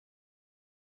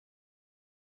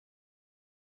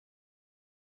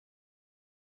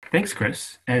Thanks,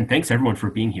 Chris, and thanks everyone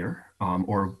for being here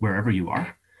or wherever you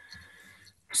are.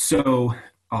 So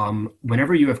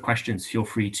whenever you have questions, feel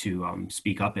free to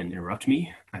speak up and interrupt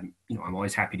me. I'm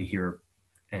always happy to hear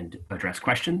and address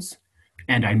questions.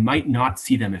 And I might not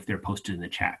see them if they're posted in the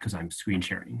chat because I'm screen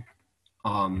sharing.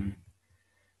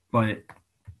 But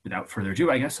without further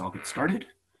ado, I guess I'll get started.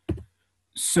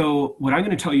 So what I'm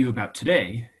going to tell you about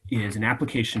today is an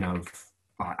application of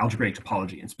algebraic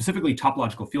topology, and specifically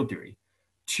topological field theory,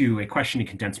 to a question in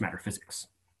condensed matter physics.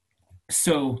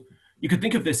 So you could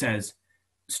think of this as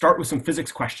start with some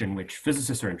physics question which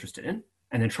physicists are interested in,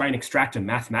 and then try and extract a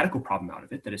mathematical problem out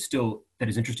of it that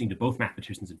is interesting to both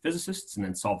mathematicians and physicists, and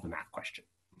then solve the math question.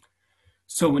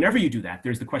 So whenever you do that,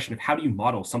 there's the question of how do you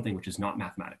model something which is not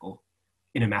mathematical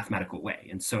in a mathematical way.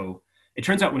 And so it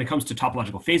turns out when it comes to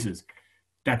topological phases,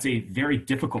 that's a very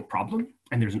difficult problem,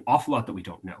 and there's an awful lot that we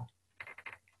don't know.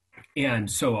 And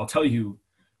so I'll tell you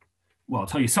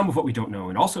some of what we don't know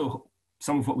and also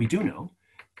some of what we do know,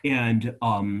 and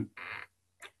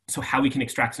so how we can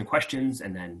extract some questions,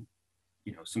 and then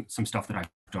some stuff that I've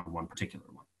done on one particular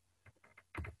one.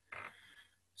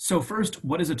 So first,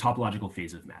 what is a topological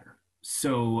phase of matter?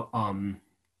 So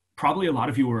probably a lot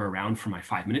of you were around for my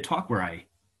 5-minute talk where I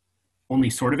only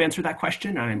sort of answered that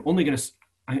question, and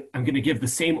I'm going to give the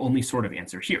same only sort of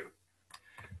answer here.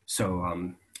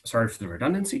 So sorry for the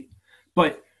redundancy,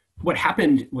 but what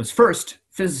happened was first,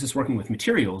 physicists working with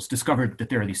materials discovered that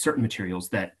there are these certain materials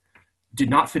that did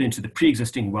not fit into the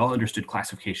pre-existing well-understood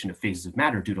classification of phases of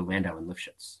matter due to Landau and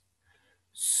Lifshitz.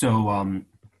 So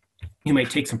you might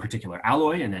take some particular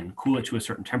alloy and then cool it to a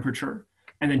certain temperature,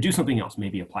 and then do something else,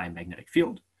 maybe apply a magnetic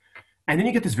field. And then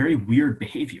you get this very weird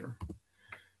behavior.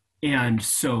 And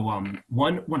so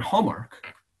one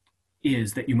hallmark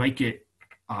is that you might get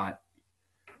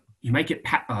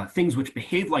things which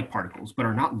behave like particles but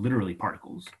are not literally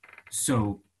particles.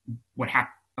 So what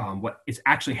is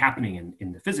actually happening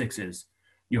in the physics is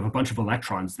you have a bunch of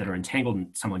electrons that are entangled in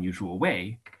some unusual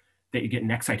way that you get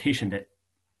an excitation that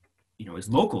is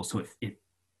local. So it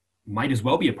might as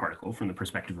well be a particle from the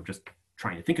perspective of just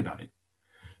trying to think about it.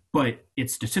 But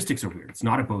its statistics are weird. It's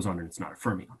not a boson and it's not a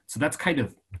fermion. So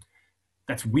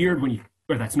that's weird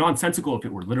or that's nonsensical if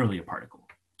it were literally a particle.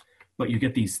 But you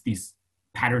get these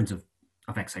patterns of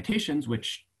excitations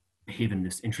which behave in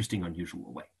this interesting,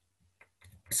 unusual way.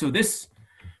 So this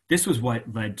was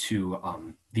what led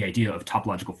to the idea of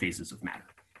topological phases of matter,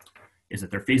 is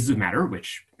that they're phases of matter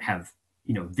which have,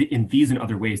 in these and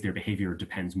other ways, their behavior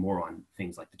depends more on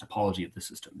things like the topology of the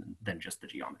system than just the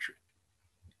geometry.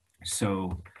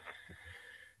 So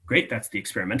great, that's the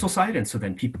experimental side. And so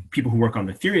then people who work on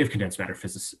the theory of condensed matter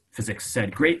physics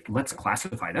said, great, let's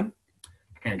classify them.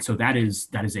 And so that has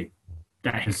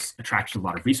attracted a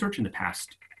lot of research in the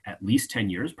past at least 10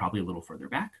 years, probably a little further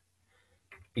back.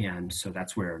 And so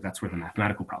that's where the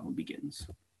mathematical problem begins.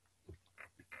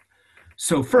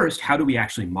 So first, how do we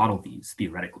actually model these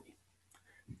theoretically?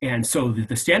 And so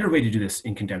the standard way to do this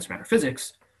in condensed matter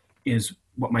physics is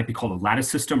what might be called a lattice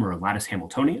system or a lattice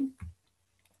Hamiltonian.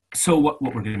 So what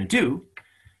we're going to do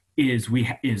is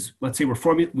let's say we're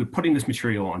putting this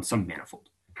material on some manifold.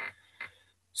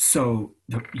 So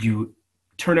you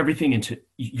turn everything into,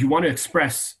 you want to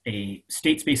express a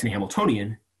state space in a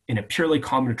Hamiltonian in a purely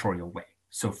combinatorial way.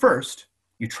 So first,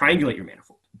 you triangulate your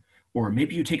manifold, or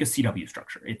maybe you take a CW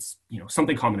structure. It's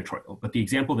something combinatorial, but the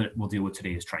example that we'll deal with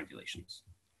today is triangulations.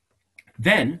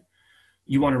 Then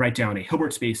you want to write down a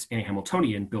Hilbert space and a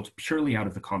Hamiltonian built purely out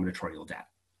of the combinatorial data.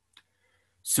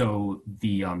 So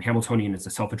the Hamiltonian is a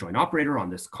self-adjoint operator on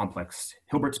this complex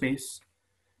Hilbert space,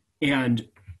 and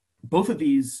both of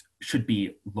these should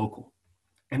be local.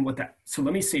 And so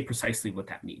let me say precisely what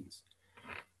that means.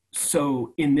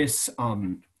 So in this,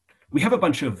 we have a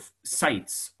bunch of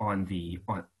sites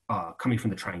coming from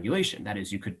the triangulation. That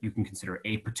is, you can consider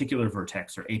a particular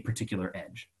vertex or a particular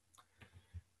edge.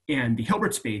 And the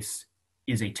Hilbert space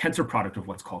is a tensor product of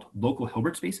what's called local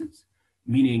Hilbert spaces,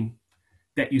 meaning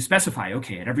that you specify,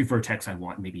 okay, at every vertex I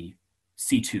want maybe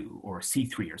C2 or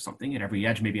C3 or something. At every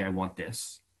edge, maybe I want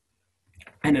this.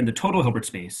 And then the total Hilbert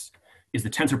space is the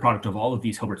tensor product of all of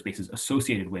these Hilbert spaces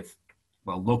associated with,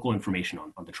 well, local information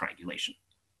on the triangulation.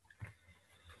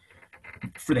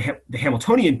 For the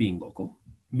Hamiltonian being local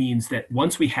means that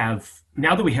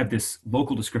now that we have this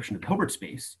local description of the Hilbert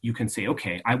space, you can say,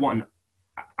 okay,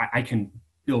 I can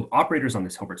build operators on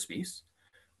this Hilbert space,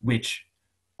 which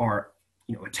are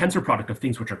a tensor product of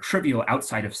things which are trivial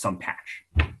outside of some patch.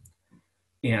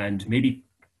 And maybe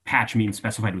patch means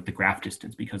specified with the graph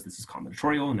distance because this is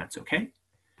combinatorial, and that's okay.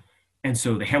 And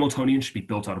so the Hamiltonian should be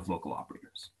built out of local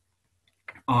operators.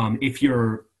 If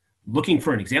you're looking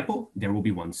for an example, there will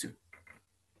be one soon.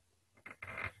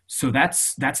 So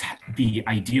that's the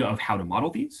idea of how to model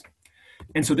these.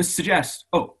 And so this suggests,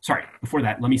 oh, sorry, before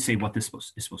that, let me say what this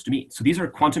is supposed to mean. So these are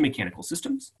quantum mechanical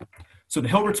systems. So the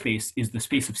Hilbert space is the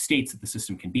space of states that the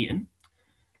system can be in.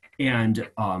 And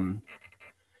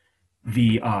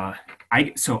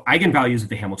so eigenvalues of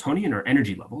the Hamiltonian are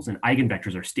energy levels, and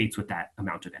eigenvectors are states with that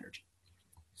amount of energy.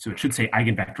 So it should say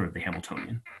eigenvector of the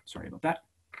Hamiltonian. Sorry about that.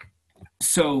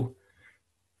 So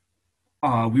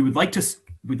we'd like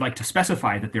to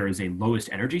specify that there is a lowest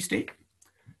energy state.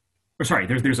 Or sorry,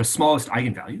 there's a smallest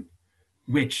eigenvalue,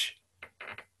 which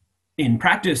in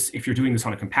practice, if you're doing this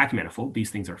on a compact manifold,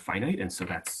 these things are finite, and so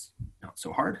that's not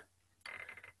so hard.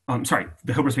 Sorry,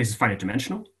 the Hilbert space is finite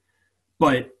dimensional,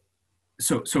 but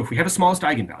so if we have a smallest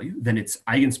eigenvalue, then its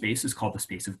eigenspace is called the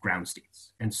space of ground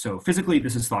states. And so physically,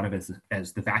 this is thought of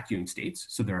as the vacuum states,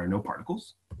 so there are no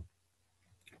particles.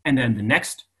 And then the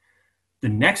next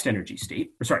energy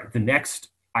state, or sorry, the next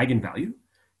eigenvalue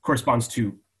corresponds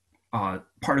to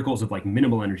particles of like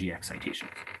minimal energy excitation.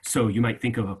 So you might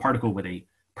think of a particle with a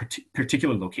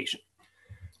particular location.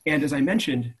 And as I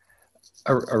mentioned,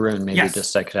 Arun, maybe yes.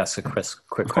 just I could ask a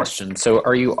quick question. So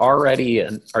are you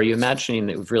imagining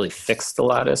that we've really fixed the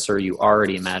lattice, or are you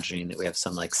already imagining that we have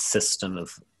some like system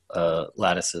of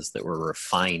lattices that we're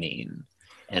refining?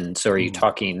 And so are you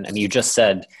talking, I mean, you just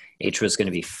said H was going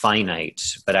to be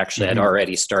finite, but actually I'd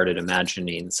already started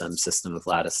imagining some system of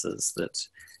lattices that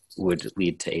would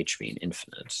lead to H being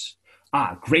infinite.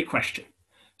 Great question.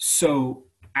 So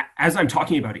as I'm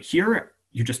talking about it here,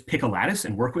 you just pick a lattice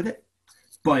and work with it.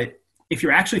 But if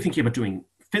you're actually thinking about doing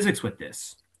physics with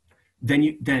this,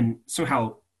 then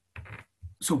somehow,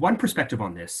 so one perspective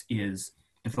on this is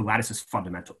that the lattice is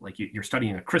fundamental. Like you're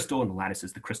studying a crystal and the lattice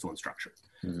is the crystalline structure.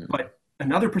 But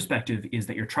another perspective is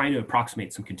that you're trying to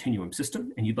approximate some continuum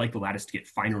system and you'd like the lattice to get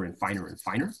finer and finer and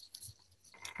finer.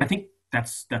 I think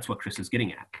that's what Chris is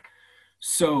getting at.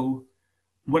 So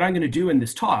what I'm going to do in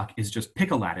this talk is just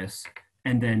pick a lattice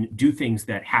and then do things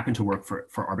that happen to work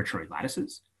for arbitrary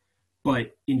lattices.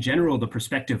 But in general, the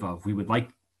perspective of we'd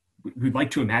like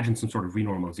to imagine some sort of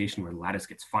renormalization where the lattice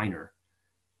gets finer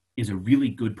is a really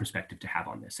good perspective to have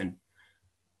on this. And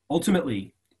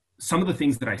ultimately, some of the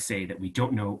things that I say that we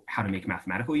don't know how to make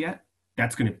mathematical yet,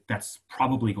 that's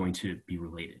probably going to be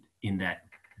related in that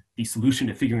the solution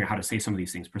to figuring out how to say some of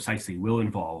these things precisely will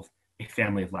involve a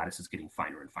family of lattices getting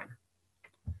finer and finer.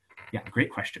 Yeah,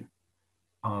 great question.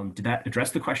 Did that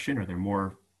address the question? Are there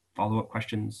more follow-up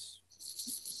questions?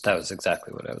 That was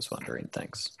exactly what I was wondering.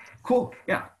 Thanks. Cool.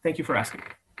 Yeah, thank you for asking.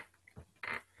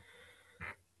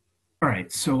 All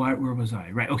right, so where was I?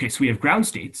 Right, okay, so we have ground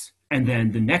states, and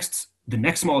then the next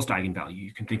smallest eigenvalue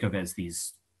you can think of as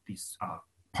these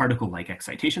particle-like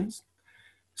excitations.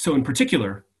 So in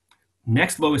particular,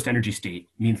 next lowest energy state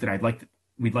means that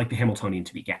we'd like the Hamiltonian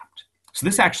to be gapped. So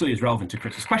this actually is relevant to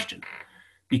Chris's question,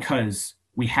 because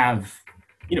we have,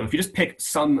 if you just pick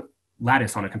some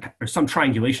lattice on or some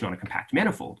triangulation on a compact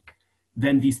manifold,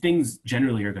 then these things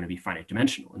generally are going to be finite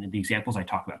dimensional. And in the examples I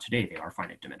talk about today, they are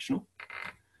finite dimensional.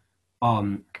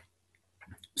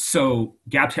 So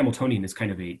gapped Hamiltonian is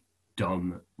kind of a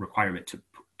dumb requirement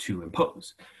to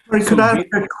impose. Sorry, could I ask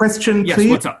a question, please? Yes,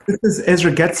 what's up? This is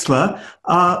Ezra Getzler.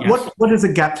 Yes. What is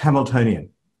a gapped Hamiltonian?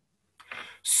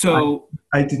 So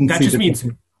I didn't that see just the means,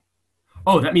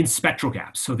 that means spectral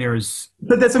gaps. So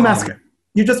but there's a mass gap.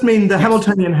 You just mean the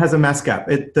Hamiltonian has a mass gap.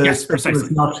 The yes, spectrum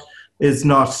precisely. is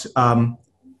not,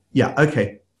 yeah,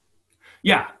 okay.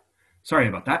 Yeah, sorry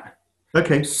about that.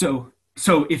 Okay. So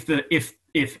if the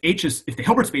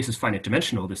Hilbert space is finite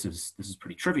dimensional, this is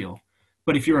pretty trivial.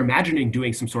 But if you're imagining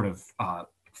doing some sort of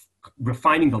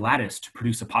refining the lattice to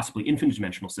produce a possibly infinite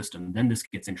dimensional system, then this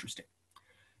gets interesting.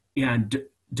 And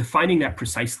defining that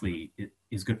precisely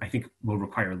is good. I think will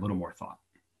require a little more thought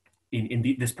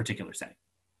in this particular setting.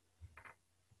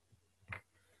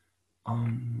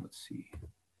 Let's see.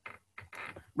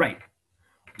 Right.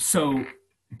 So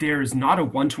there's not a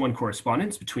one-to-one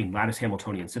correspondence between lattice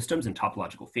Hamiltonian systems and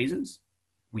topological phases,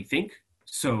 we think.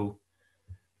 So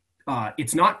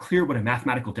it's not clear what a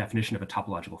mathematical definition of a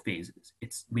topological phase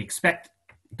is. We expect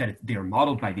that they are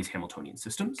modeled by these Hamiltonian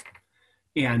systems,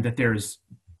 and that there's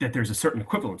a certain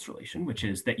equivalence relation, which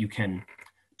is that you can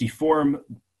deform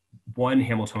one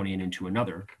Hamiltonian into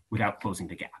another without closing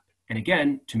the gap. And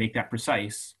again, to make that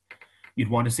precise, you'd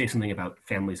want to say something about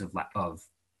families of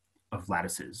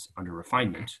lattices under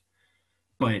refinement,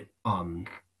 but and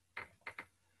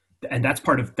that's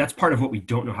part of what we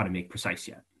don't know how to make precise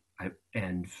yet.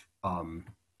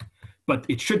 But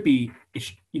it should be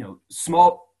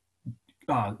small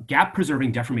gap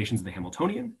preserving deformations of the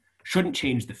Hamiltonian shouldn't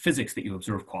change the physics that you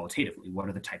observe qualitatively. What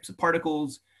are the types of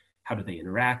particles? How do they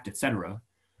interact, etc.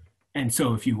 And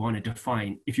so if you want to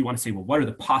define, if you want to say, well, what are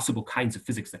the possible kinds of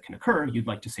physics that can occur, you'd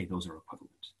like to say those are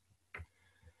equivalent.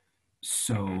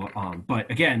 So, but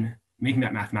again, making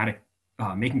that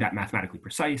mathematically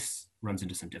precise runs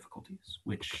into some difficulties,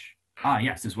 which,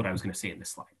 yes, is what I was going to say in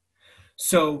this slide.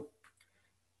 So,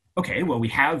 okay, well, we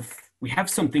have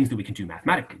some things that we can do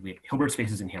mathematically. We have Hilbert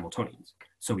spaces and Hamiltonians.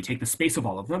 So we take the space of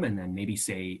all of them and then maybe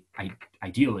say,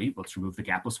 ideally, let's remove the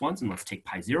gapless ones and let's take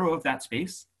pi0 of that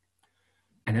space.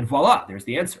 And then voila, there's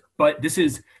the answer. But this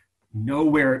is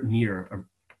nowhere near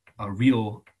a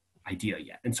real idea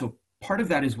yet. And so part of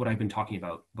that is what I've been talking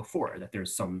about before, that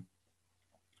there's some,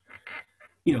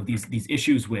 these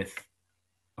issues with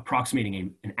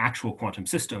approximating an actual quantum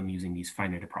system using these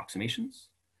finite approximations.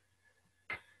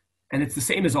 And it's the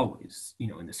same as always,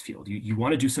 in this field. You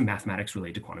want to do some mathematics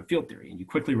related to quantum field theory, and you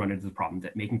quickly run into the problem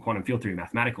that making quantum field theory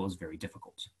mathematical is very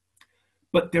difficult.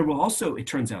 But there will also, it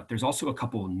turns out, there's also a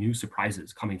couple new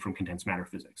surprises coming from condensed matter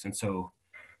physics. And so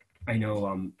I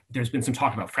know there's been some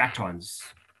talk about fractons,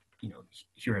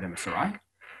 here at MSRI.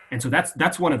 And so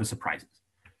that's one of the surprises.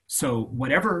 So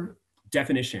whatever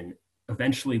definition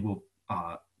eventually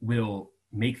will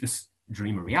make this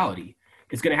dream a reality,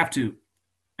 is going to have to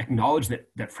acknowledge that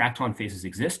fracton phases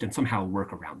exist and somehow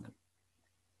work around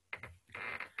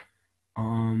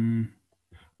them.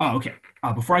 Okay.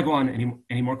 Before I go on,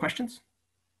 any more questions?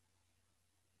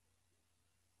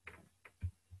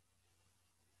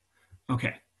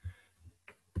 Okay.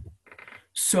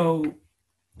 So,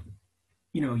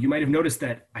 you might have noticed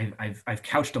that I've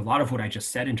couched a lot of what I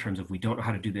just said in terms of we don't know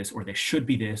how to do this, or they should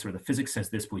be this, or the physics says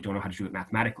this, but we don't know how to do it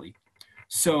mathematically.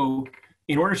 So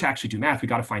in order to actually do math, we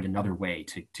got to find another way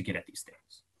to get at these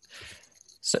things.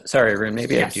 So, sorry, Arun,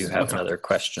 maybe yes, I do have another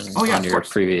question yeah, on your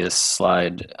previous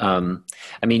slide. I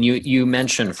mean, you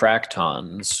mentioned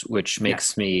fractons, which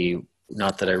makes me,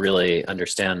 not that I really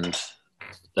understand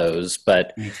those,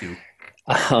 but me too.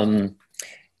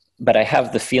 But I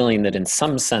have the feeling that in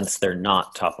some sense they're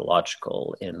not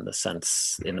topological in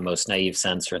the most naive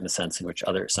sense, or in the sense in which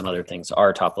some other things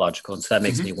are topological. And so that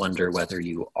makes me wonder whether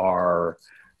you are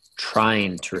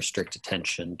trying to restrict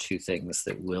attention to things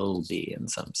that will be in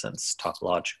some sense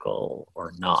topological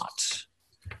or not.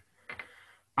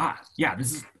 Yeah,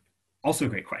 this is also a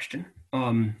great question.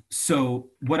 So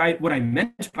what I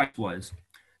meant by was,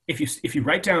 if you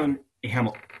write down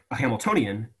a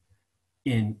Hamiltonian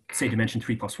in, say, dimension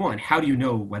 3+1, how do you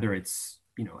know whether it's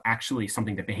actually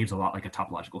something that behaves a lot like a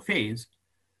topological phase?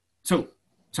 So,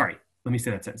 sorry, let me say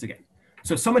that sentence again.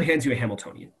 So someone hands you a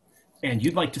Hamiltonian, and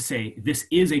you'd like to say this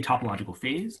is a topological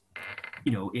phase.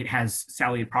 It has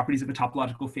Saliot properties of a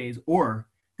topological phase, or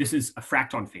this is a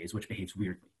fracton phase which behaves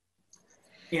weirdly.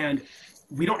 And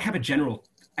we don't have a general,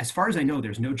 as far as I know,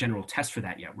 there's no general test for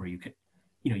that yet, where you can,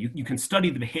 you can study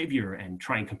the behavior and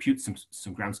try and compute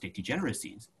some ground state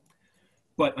degeneracies.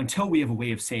 But until we have a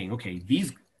way of saying, okay,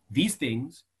 these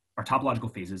things are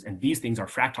topological phases and these things are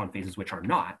fracton phases, which are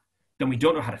not, then we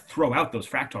don't know how to throw out those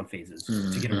fracton phases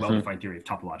to get a well-defined theory of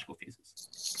topological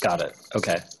phases. Got it.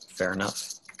 Okay, fair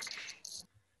enough.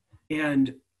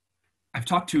 And I've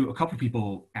talked to a couple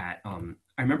people at,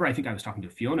 I think I was talking to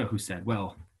Fiona, who said,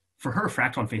 well, for her,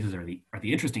 fracton phases are the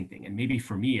interesting thing. And maybe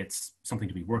for me, it's something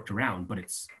to be worked around, but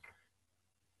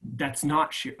that's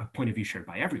not a point of view shared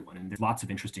by everyone. And there's lots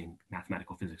of interesting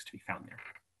mathematical physics to be found there.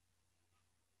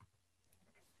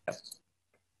 Yep.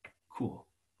 Cool.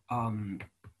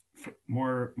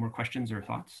 More questions or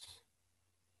thoughts?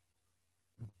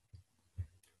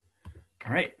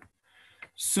 All right.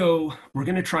 So we're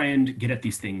going to try and get at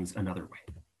these things another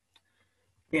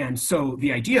way. And so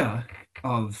the idea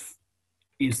of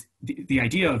this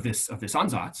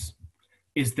ansatz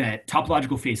is that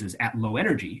topological phases at low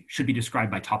energy should be described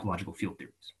by topological field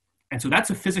theories. And so that's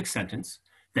a physics sentence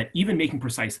that even making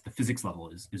precise at the physics level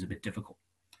is a bit difficult.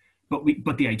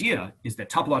 But the idea is that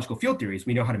topological field theories,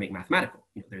 we know how to make mathematical.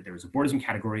 There's a Bordism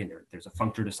category and there's a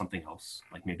functor to something else,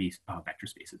 like maybe vector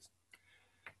spaces.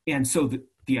 And so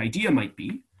the idea might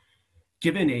be,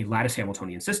 given a lattice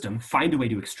Hamiltonian system, find a way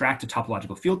to extract a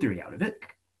topological field theory out of it,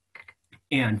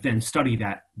 and then study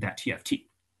that TFT.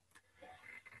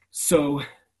 So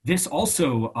this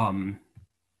also,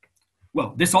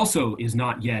 this also is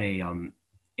not yet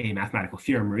a mathematical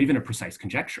theorem or even a precise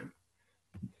conjecture,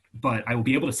 but I will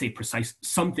be able to say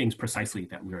some things precisely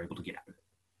that we are able to get out of it.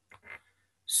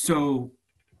 So,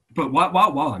 but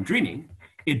while I'm dreaming,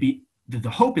 the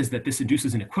hope is that this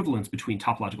induces an equivalence between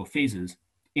topological phases,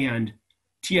 and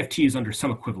TFT is under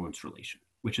some equivalence relation,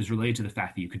 which is related to the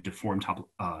fact that you could deform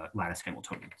lattice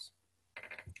Hamiltonians.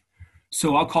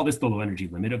 So I'll call this the low energy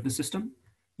limit of the system.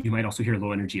 You might also hear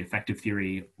low energy effective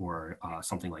theory or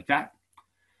something like that.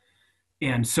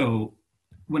 And so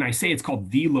when I say it's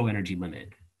called the low energy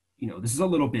limit, this is a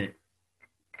little bit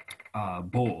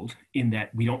bold in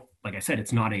that we don't, like I said,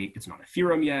 it's not a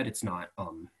theorem yet. It's not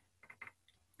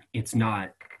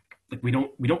like we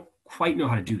don't quite know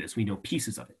how to do this. We know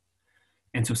pieces of it.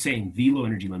 And so saying the low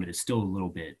energy limit is still a little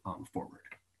bit forward,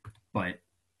 but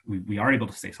we are able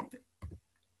to say something.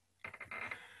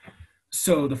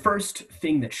 So the first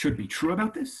thing that should be true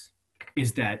about this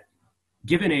is that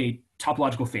given a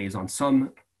topological phase on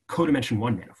some codimension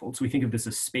 1 manifold, so we think of this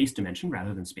as space dimension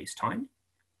rather than space time.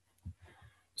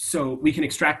 So we can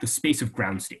extract the space of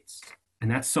ground states,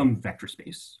 and that's some vector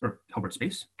space or Hilbert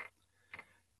space.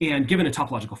 And given a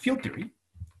topological field theory,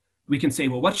 we can say,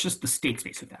 well, what's just the state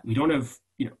space of that? We don't have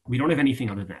anything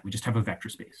other than that. We just have a vector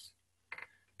space.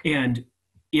 And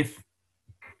if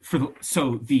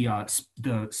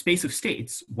the space of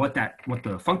states, what the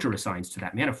functor assigns to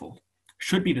that manifold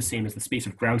should be the same as the space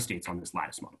of ground states on this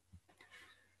lattice model.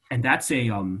 And that's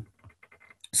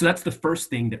so that's the first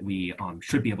thing that we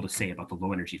should be able to say about the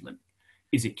low energy limit,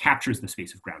 is it captures the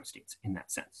space of ground states in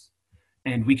that sense.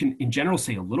 And we can, in general,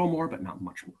 say a little more, but not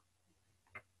much more.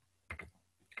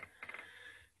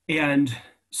 And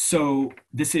so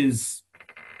this is,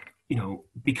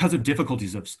 because of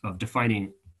difficulties of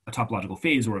defining a topological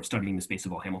phase or of studying the space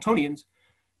of all Hamiltonians,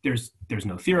 there's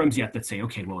no theorems yet that say,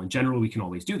 okay, well, in general, we can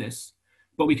always do this,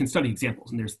 but we can study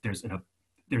examples. And there's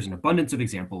an abundance of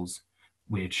examples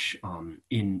which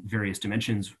in various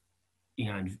dimensions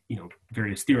and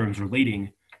various theorems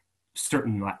relating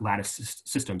certain lattice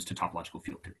systems to topological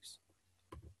field theories.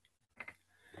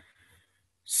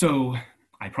 So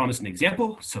I promised an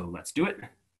example, so let's do it.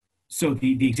 So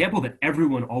the example that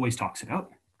everyone always talks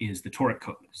about is the toric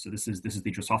code. So this is the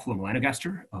Drosophila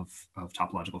melanogaster of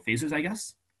topological phases, I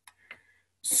guess.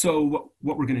 So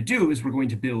what we're going to do is we're going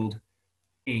to build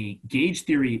a gauge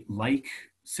theory-like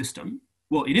system.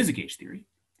 Well, it is a gauge theory,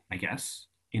 I guess,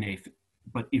 in a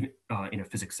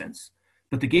physics sense.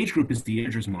 But the gauge group is the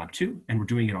integers mod 2, and we're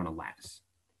doing it on a lattice.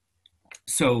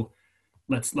 So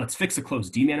let's fix a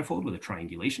closed D manifold with a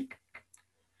triangulation.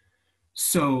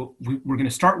 So we're going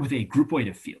to start with a groupoid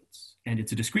of fields, and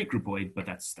it's a discrete groupoid, but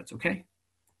that's okay.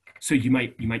 So you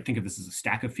might think of this as a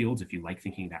stack of fields if you like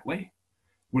thinking that way.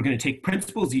 We're going to take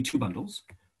principal Z2 bundles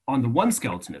on the one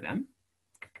skeleton of M,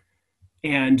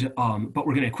 and but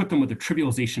we're going to equip them with a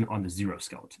trivialization on the 0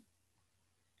 skeleton.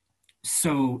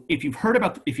 So if you've thought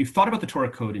about the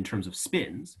toric code in terms of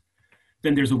spins,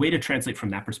 then there's a way to translate from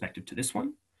that perspective to this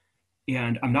one.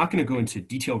 And I'm not going to go into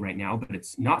detail right now, but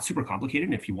it's not super complicated.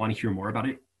 And if you want to hear more about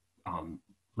it,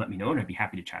 let me know, and I'd be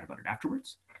happy to chat about it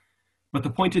afterwards. But the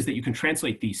point is that you can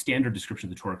translate the standard description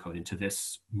of the toric code into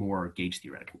this more gauge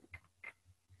theoretical.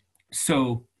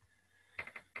 So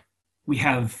we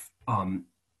have some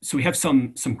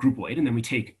groupoid, and then we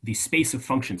take the space of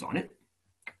functions on it.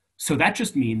 So that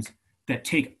just means that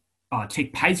take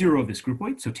pi 0 of this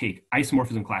groupoid, so take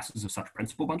isomorphism classes of such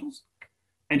principal bundles,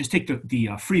 and just take the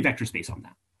free vector space on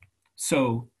that.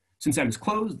 So since M is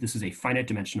closed, this is a finite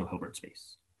dimensional Hilbert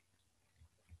space.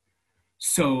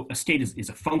 So a state is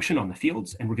a function on the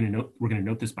fields, and we're going to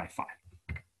note this by phi.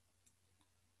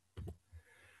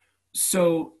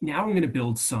 So now I'm going to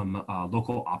build some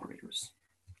local operators.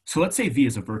 So let's say V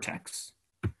is a vertex,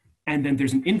 and then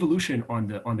there's an involution on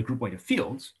the groupoid of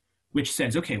fields, which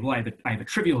says, okay, well, I have a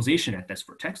trivialization at this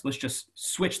vertex. Let's just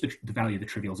switch the value of the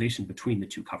trivialization between the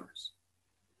two covers.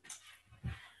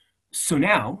 So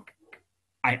now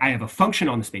I have a function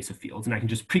on the space of fields, and I can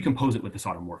just precompose it with this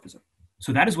automorphism.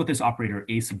 So that is what this operator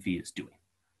A sub V is doing.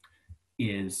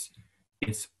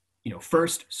 It's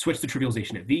first switch the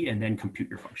trivialization at V and then compute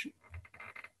your function.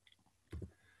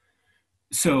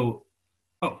 So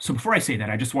before I say that,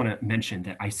 I just want to mention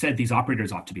that I said these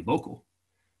operators ought to be local.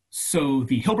 So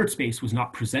the Hilbert space was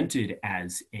not presented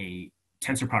as a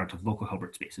tensor product of local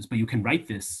Hilbert spaces, but you can write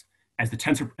this as a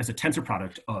tensor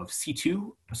product of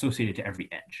C2 associated to every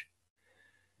edge.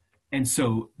 And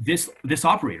so this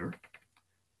operator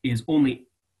is only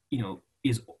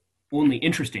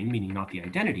interesting, meaning not the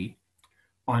identity,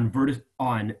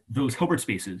 on those Hilbert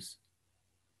spaces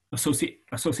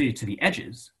associated to the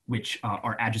edges, which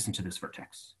are adjacent to this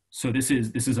vertex. So this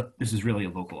is really a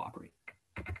local operator.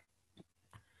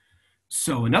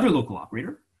 So another local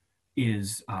operator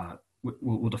is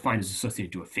we'll define as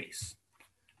associated to a face.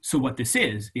 So what this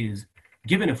is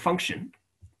given a function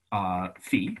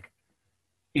phi,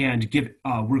 and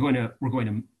we're going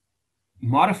to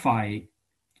modify.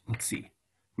 Let's see.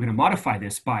 We're going to modify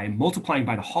this by multiplying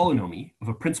by the holonomy of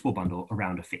a principal bundle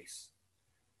around a face.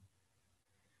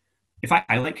 If I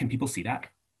highlight, can people see that?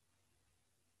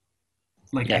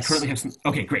 Like yes. I currently have some.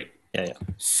 Okay, great. Yeah.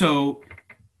 So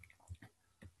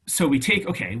So we take,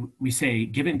 okay, we say,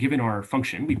 given our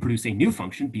function, we produce a new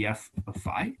function, bf of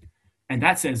phi, and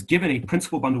that says, given a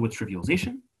principal bundle with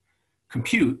trivialization,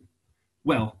 compute,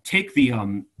 well, take the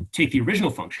original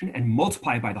function and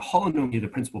multiply by the holonomy of the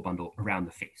principal bundle around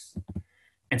the face.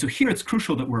 And so here it's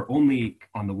crucial that we're only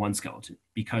on the one skeleton,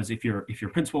 because if your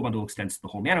principal bundle extends to the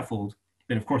whole manifold,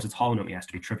 then of course its holonomy has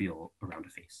to be trivial around a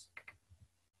face.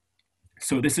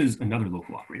 So this is another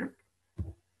local operator.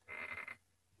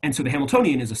 And so the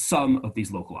Hamiltonian is a sum of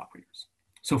these local operators.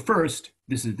 So first,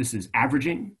 this is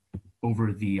averaging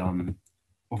over the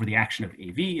action of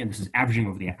AV, and this is averaging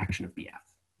over the action of BF.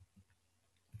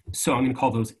 So I'm going to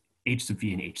call those H sub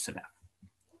V and H sub F.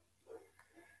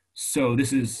 So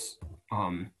this is,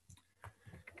 well,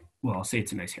 I'll say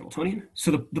it's a nice Hamiltonian.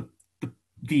 So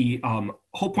the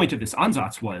whole point of this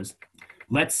ansatz was,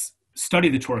 let's study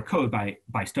the toric code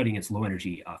by studying its low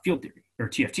energy field theory, or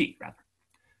TFT rather.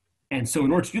 And so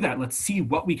in order to do that, let's see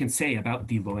what we can say about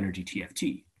the low energy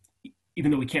TFT.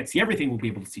 Even though we can't see everything, we'll be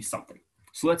able to see something.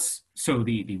 So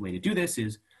the way to do this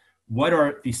is, what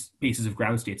are the spaces of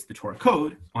ground states of the toric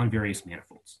code on various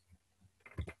manifolds?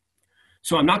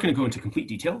 So I'm not going to go into complete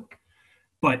detail,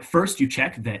 but first you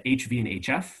check that HV and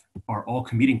HF are all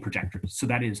commuting projectors. So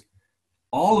that is,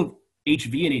 all of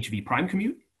HV and HV prime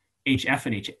commute, HF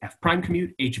and HF prime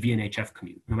commute, HV and HF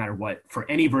commute, no matter what, for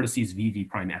any vertices V, V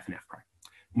prime, F, and F prime.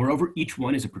 Moreover, each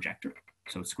one is a projector,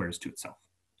 so it squares to itself.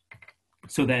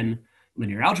 So then,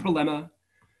 linear algebra lemma,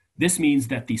 this means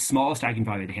that the smallest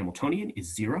eigenvalue of the Hamiltonian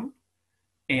is 0,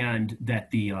 and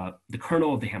that the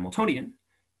kernel of the Hamiltonian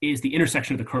is the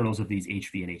intersection of the kernels of these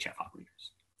HV and HF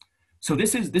operators. So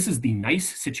this is the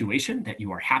nice situation that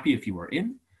you are happy if you are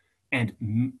in, and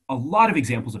a lot of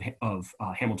examples of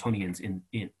Hamiltonians in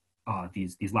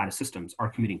these lattice systems are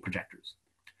commuting projectors.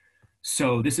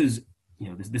 So this is,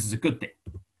 this is a good thing.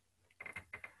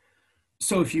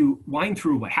 So if you wind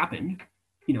through what happened,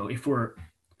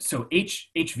 so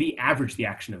HV averaged the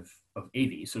action of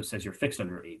AV, so it says you're fixed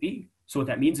under AV. So what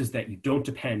that means is that you don't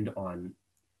depend on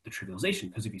the trivialization,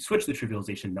 because if you switch the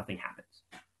trivialization, nothing happens.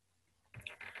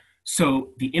 So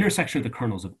the intersection of the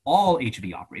kernels of all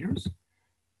HV operators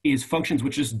is functions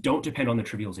which just don't depend on the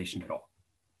trivialization at all.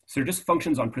 So they're just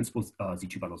functions on principal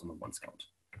Z2 bundles on the one skeleton.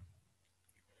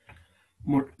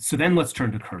 So then let's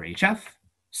turn to Kerr HF.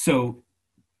 So,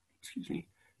 excuse me,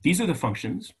 these are the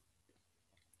functions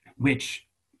which,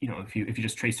 if you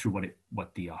just trace through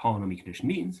what the holonomy condition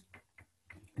means,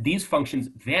 these functions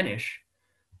vanish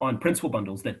on principal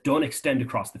bundles that don't extend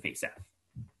across the face F.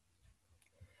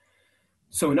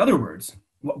 So in other words,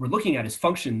 what we're looking at is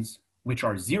functions which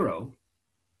are 0,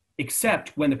 except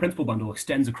when the principal bundle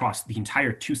extends across the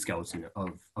entire 2 skeleton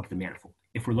of the manifold,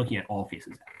 if we're looking at all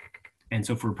faces F. And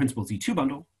so for a principal Z2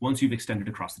 bundle, once you've extended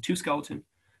across the 2 skeleton,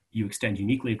 you extend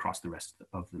uniquely across the rest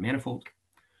of the manifold.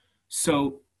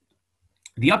 So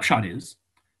the upshot is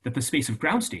that the space of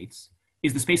ground states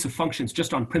is the space of functions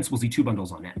just on principal Z2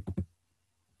 bundles on N.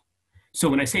 So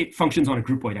when I say functions on a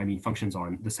groupoid, I mean functions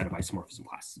on the set of isomorphism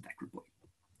classes of that groupoid.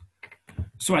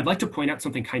 So I'd like to point out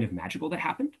something kind of magical that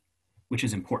happened, which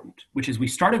is important, which is we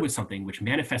started with something which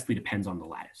manifestly depends on the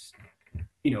lattice.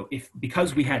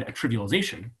 Because we had a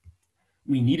trivialization,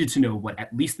 we needed to know what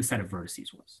at least the set of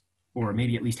vertices was, or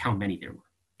maybe at least how many there were,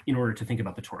 in order to think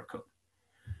about the toric code.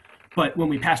 But when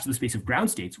we pass to the space of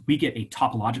ground states, we get a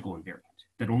topological invariant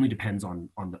that only depends on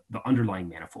the underlying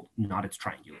manifold, not its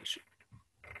triangulation.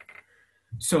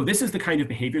 So this is the kind of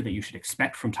behavior that you should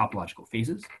expect from topological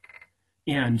phases.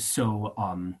 And so,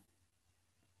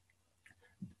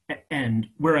 and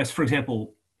whereas, for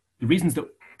example, the reasons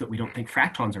that we don't think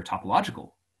fractons are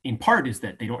topological, in part is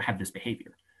that they don't have this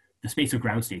behavior. The space of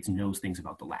ground states knows things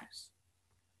about the lattice.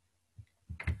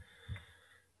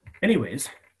 Anyways,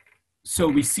 so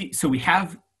we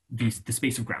have the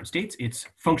space of ground states. It's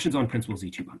functions on principal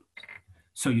Z2 bundles.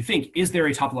 So you think, is there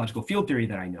a topological field theory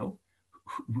that I know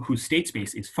whose state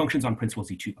space is functions on principal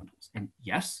Z2 bundles? And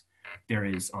yes, there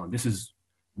is. This is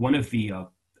one of the,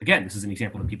 again, this is an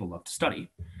example that people love to study.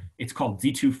 It's called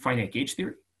Z2 finite gauge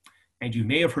theory. And you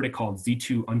may have heard it called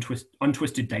Z2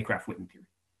 untwisted Dijkgraaf-Witten theory.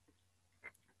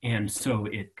 And so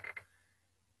it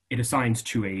assigns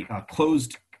to a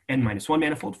closed n-1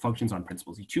 manifold functions on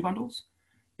principal Z2 bundles.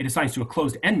 It assigns to a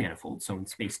closed n manifold, so in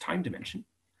space-time dimension.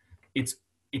 It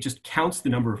just counts the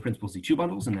number of principal Z2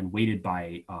 bundles and then weighted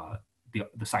by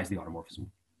the size of the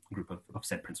automorphism group of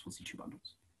said principal Z2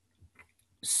 bundles.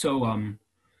 So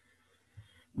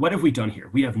what have we done here?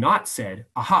 We have not said,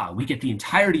 aha, we get the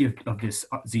entirety of this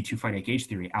Z2 finite gauge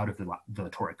theory out of the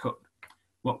toric code.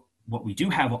 What we do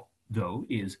have, though,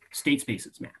 is state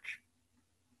spaces match,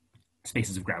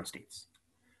 spaces of ground states.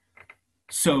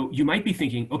 So you might be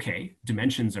thinking, okay,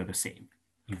 dimensions are the same.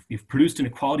 You've produced an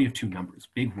equality of two numbers,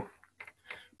 big one.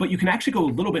 But you can actually go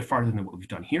a little bit farther than what we've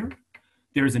done here.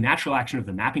 There is a natural action of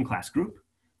the mapping class group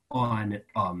on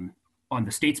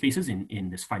the state spaces in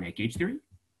this finite gauge theory.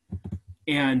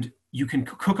 And you can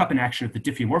cook up an action of the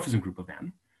diffeomorphism group of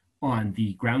them on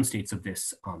the ground states of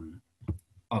this,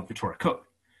 of the toric code.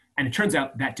 And it turns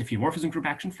out that diffeomorphism group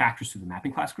action factors through the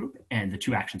mapping class group, and the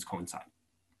two actions coincide.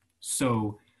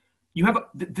 So you have,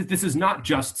 this is not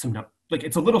just some, like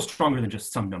it's a little stronger than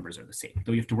just some numbers are the same,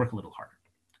 though you have to work a little harder.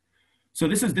 So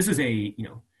this is a,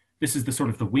 this is the sort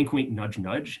of the wink, wink, nudge,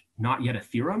 nudge, not yet a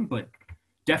theorem, but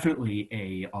definitely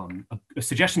a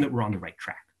suggestion that we're on the right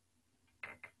track.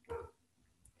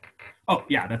 Oh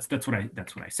yeah, that's what I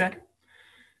said.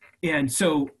 And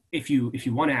so if you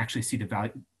want to actually see the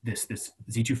value, this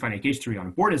Z2 finite gauge theory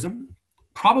on boardism,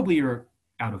 probably you're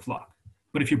out of luck.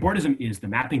 But if your boardism is the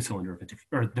mapping cylinder of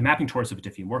or the mapping torus of a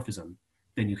diffeomorphism,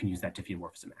 then you can use that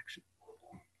diffeomorphism action.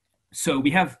 So we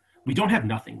don't have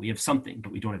nothing. We have something,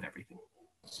 but we don't have everything.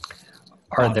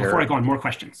 Before I go on, more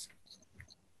questions.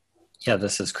 Yeah,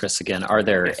 this is Chris again. Are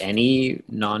there any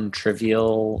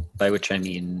non-trivial, by which I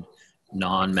mean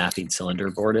non-mapping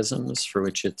cylinder boardisms, for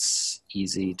which it's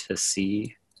easy to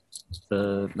see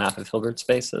the map of Hilbert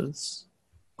spaces?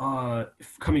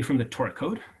 Coming from the toric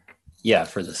code? Yeah,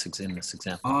 for this in this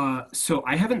example. So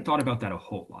I haven't thought about that a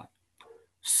whole lot.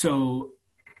 So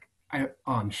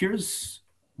here's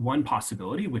one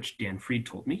possibility, which Dan Fried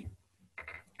told me,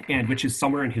 and which is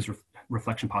somewhere in his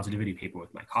reflection positivity paper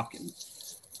with Mike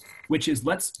Hopkins, which is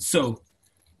so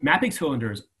mapping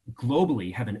cylinders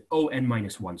globally have an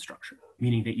ON-1 structure,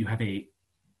 meaning that you have a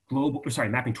global,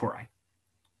 mapping tori,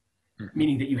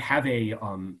 meaning that you have a,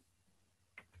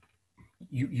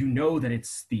 you know that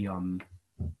it's the,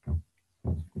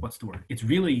 what's the word? It's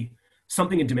really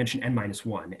something in dimension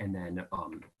n-1 and then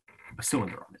a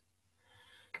cylinder on it.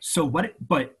 So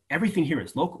but everything here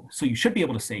is local. So you should be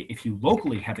able to say if you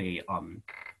locally have a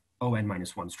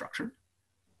ON-1 structure,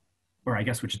 or I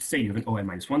guess we should say you have an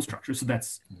ON-1 structure. So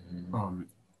that's,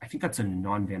 I think that's a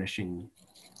non-vanishing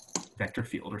vector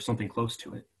field or something close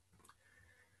to it.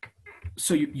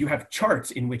 So you have charts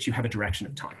in which you have a direction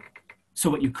of time. So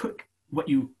what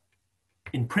you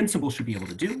in principle should be able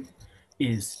to do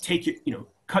is take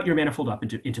cut your manifold up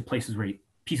into pieces where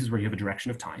you have a direction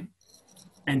of time,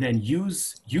 and then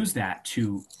use that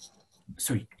to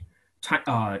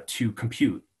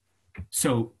compute.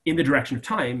 So in the direction of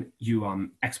time, you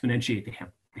exponentiate the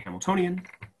Hamiltonian,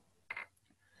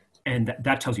 and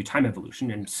that tells you time evolution.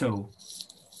 And so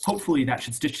hopefully that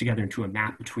should stitch together into a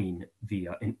map between the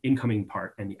incoming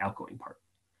part and the outgoing part.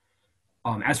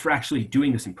 As for actually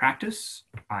doing this in practice,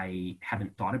 I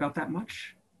haven't thought about that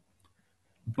much,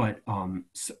 but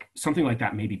something like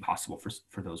that may be possible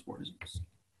for those boardisms.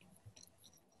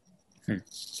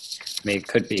 Maybe it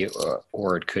could be,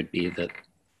 or it could be that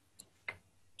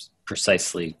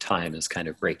precisely time is kind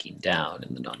of breaking down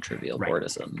in the non-trivial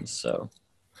boardisms. So,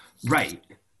 right.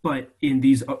 But in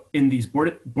these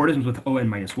boardisms with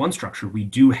ON-1 structure, we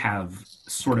do have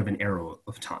sort of an arrow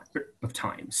of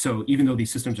time. So even though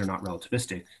these systems are not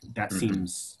relativistic, that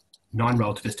seems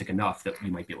non-relativistic enough that we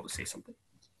might be able to say something.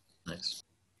 Nice.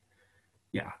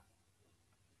 Yeah.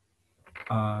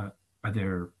 Are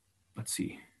there? Let's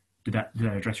see. Did I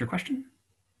address your question?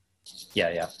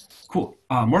 Yeah. Cool.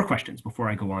 More questions before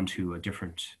I go on to a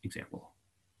different example.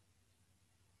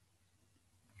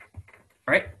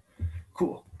 All right.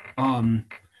 Cool.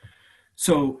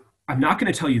 So I'm not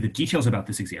going to tell you the details about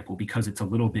this example because it's a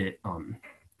little bit,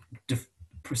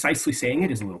 precisely saying it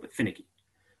is a little bit finicky.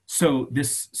 So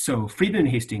Friedman and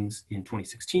Hastings in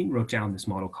 2016 wrote down this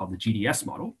model called the GDS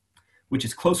model, which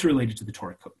is closely related to the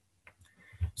toric code.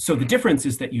 So the difference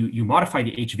is that you modify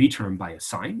the HV term by a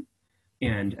sign.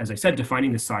 And as I said,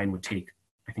 defining the sign would take,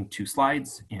 I think, 2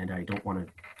 slides, and I don't want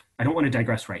to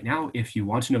digress right now. If you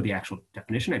want to know the actual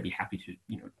definition, I'd be happy to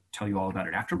tell you all about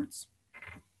it afterwards.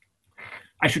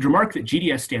 I should remark that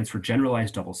GDS stands for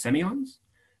generalized double semions,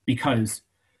 because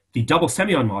the double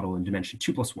semion model in dimension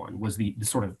 2+1 was the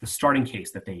sort of the starting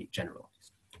case that they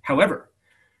generalized. However,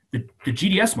 the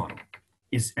GDS model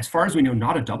is, as far as we know,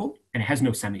 not a double, and it has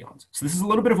no semions. So this is a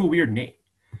little bit of a weird name.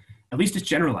 At least it's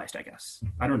generalized, I guess.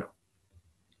 I don't know.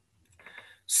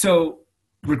 So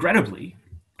regrettably,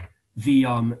 the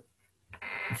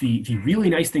really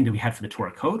nice thing that we had for the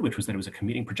toric code, which was that it was a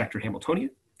commuting projector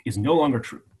Hamiltonian, is no longer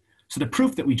true. So the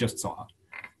proof that we just saw,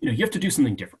 you have to do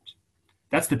something different.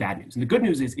 That's the bad news. And the good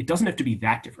news is it doesn't have to be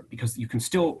that different, because you can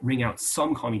still wring out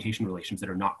some commutation relations that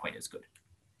are not quite as good.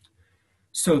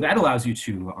 So that allows you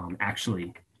to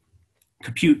actually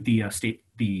compute the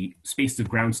spaces of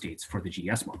ground states for the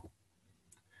GDS model.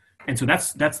 And so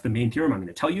that's the main theorem I'm going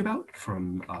to tell you about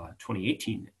from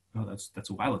 2018. Oh, that's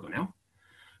a while ago now.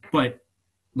 But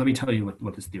let me tell you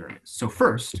what this theorem is. So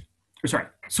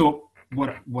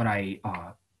what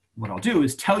I'll do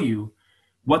is tell you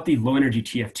what the low energy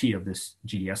TFT of this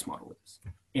GDS model is.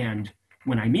 And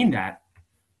when I mean that,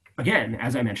 again,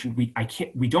 as I mentioned,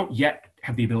 we don't yet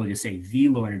have the ability to say the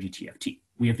low energy TFT.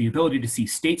 We have the ability to see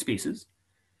state spaces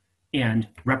and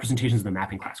representations of the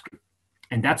mapping class group.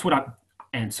 And that's what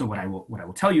I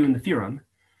will tell you in the theorem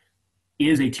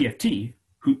is a TFT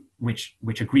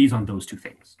which agrees on those two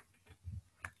things.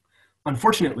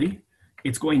 Unfortunately,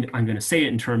 I'm going to say it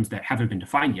in terms that haven't been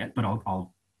defined yet, but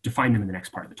I'll define them in the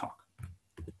next part of the talk.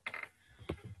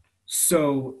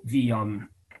 So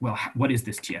what is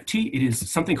this TFT? It is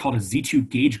something called a Z2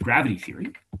 gauge gravity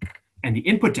theory. And the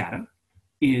input data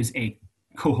is a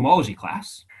cohomology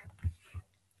class,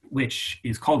 which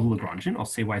is called the Lagrangian. I'll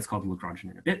say why it's called the Lagrangian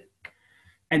in a bit.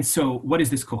 And so what is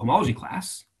this cohomology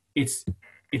class? It's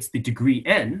the degree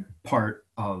n part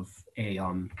of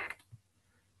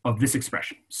this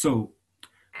expression. So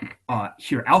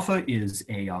here alpha is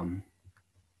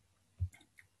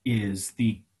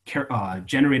the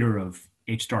generator of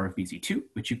H star of BZ2,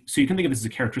 so you can think of this as a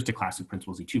characteristic class of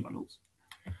principal Z2 bundles.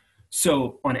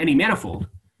 So on any manifold,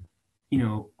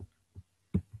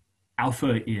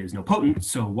 alpha is nilpotent,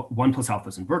 so 1 plus alpha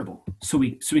is invertible. So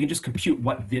we can just compute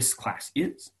what this class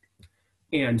is.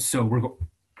 And so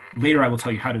later I will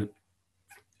tell you how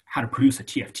to produce a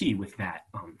TFT with that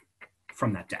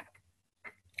from that data.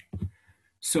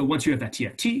 So once you have that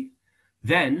TFT,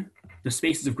 then the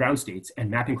spaces of ground states and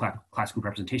mapping class group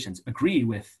representations agree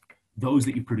with those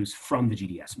that you produce from the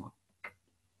GDS model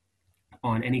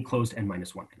on any closed n-1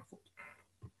 manifold.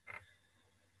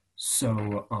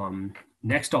 So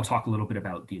next I'll talk a little bit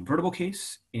about the invertible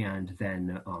case and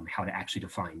then how to actually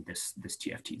define this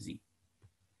TFT-Z.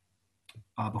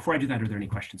 Before I do that, are there any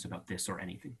questions about this or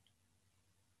anything?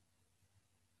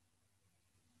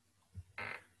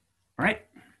 All right.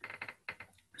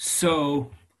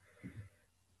 So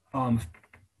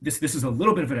this is a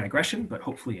little bit of a digression, but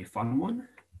hopefully a fun one.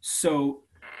 So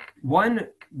one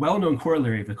well-known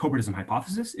corollary of the cobordism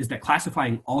hypothesis is that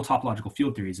classifying all topological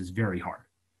field theories is very hard.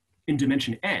 In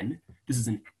dimension n, this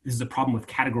is a problem with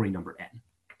category number n.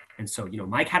 And so,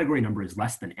 my category number is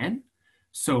less than n.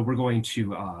 So we're going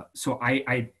to,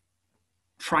 I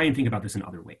try and think about this in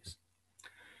other ways.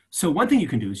 So one thing you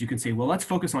can do is you can say, well, let's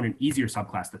focus on an easier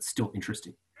subclass that's still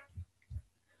interesting.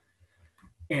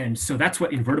 And so that's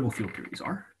what invertible field theories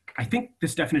are. I think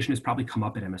this definition has probably come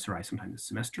up at MSRI sometime this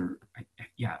semester.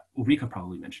 Yeah, Ulrika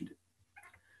probably mentioned it.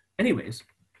 Anyways,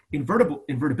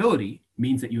 invertibility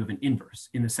means that you have an inverse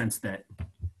in the sense that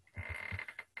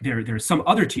there's some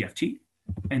other TFT,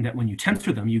 and that when you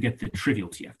tensor them, you get the trivial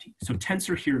TFT. So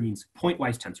tensor here means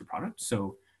pointwise tensor product.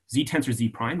 So Z tensor Z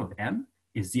prime of M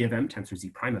is Z of M tensor Z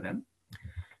prime of M.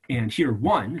 And here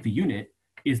 1, the unit,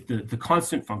 is the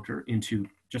constant functor into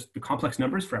just the complex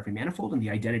numbers for every manifold and the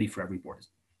identity for every bordism.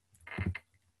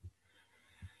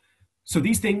 So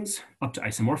these things, up to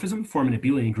isomorphism, form an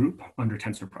abelian group under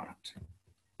tensor product.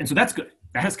 And so that's good.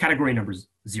 That has category numbers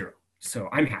 0. So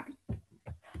I'm happy.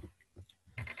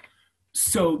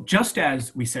 So just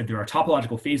as we said there are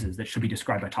topological phases that should be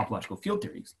described by topological field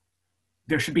theories,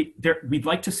 we'd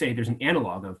like to say there's an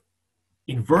analog of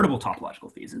invertible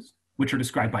topological phases, which are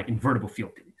described by invertible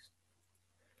field theories.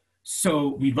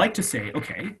 So we'd like to say,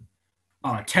 okay,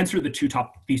 tensor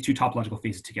these two topological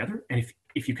phases together, and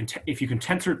if you can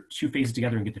tensor two phases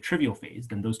together and get the trivial phase,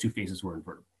 then those two phases were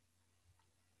invertible.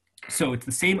 So it's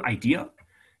the same idea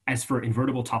as for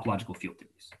invertible topological field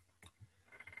theories,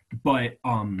 but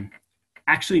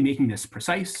actually making this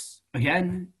precise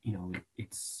again,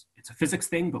 it's a physics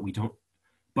thing, but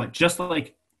but just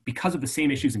like because of the same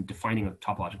issues in defining a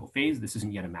topological phase, this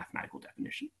isn't yet a mathematical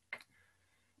definition.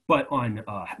 But on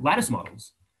lattice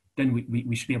models, then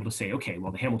we should be able to say, okay,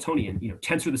 well, the Hamiltonian,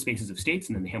 tensor the spaces of states,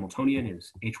 and then the Hamiltonian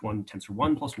is H1 tensor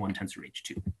 1 plus 1 tensor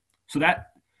H2. So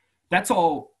that's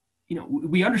all,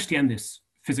 we understand this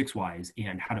physics-wise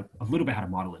and a little bit how to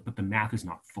model it, but the math is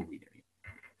not fully there yet.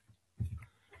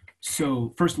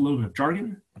 So first, a little bit of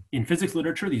jargon. In physics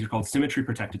literature, these are called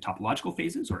symmetry-protected topological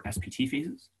phases, or SPT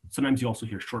phases. Sometimes you also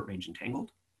hear short-range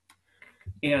entangled.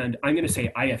 And I'm going to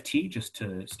say IFT just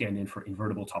to stand in for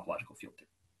invertible topological field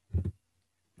theory.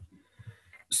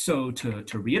 So to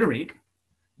reiterate,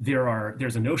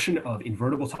 there's a notion of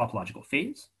invertible topological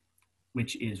phase,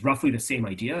 which is roughly the same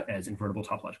idea as invertible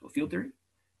topological field theory.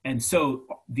 And so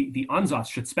the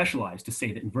ansatz should specialize to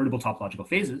say that invertible topological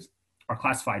phases are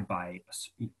classified by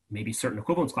maybe certain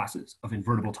equivalence classes of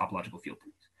invertible topological field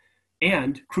theories.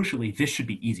 And crucially, this should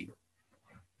be easier.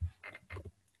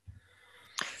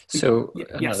 So Yes.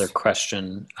 another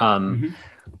question. Mhm.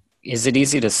 Is it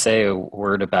easy to say a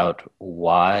word about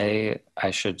why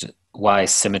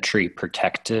symmetry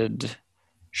protected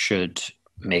should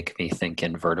make me think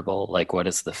invertible? Like, what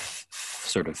is the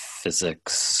sort of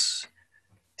physics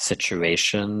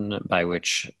situation by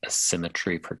which a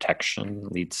symmetry protection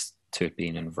leads to it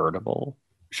being invertible?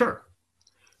 Sure.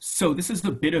 So this is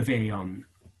a bit of a,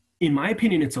 in my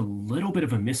opinion, it's a little bit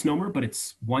of a misnomer, but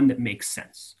it's one that makes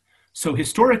sense. So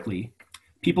historically,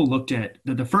 people looked at,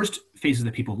 the first phases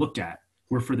that people looked at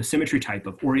were for the symmetry type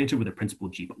of oriented with a principal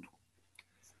G bundle.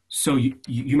 So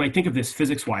you might think of this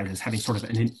physics-wise as having sort of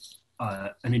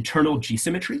an internal G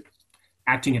symmetry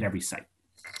acting at every site.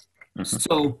 Mm-hmm.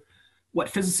 So what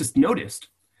physicists noticed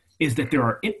is that there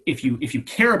are, if you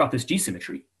care about this G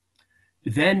symmetry,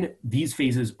 then these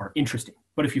phases are interesting.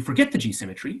 But if you forget the G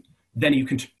symmetry, then you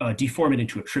can deform it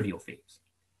into a trivial phase.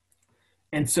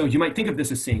 And so you might think of this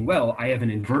as saying, well, I have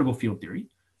an invertible field theory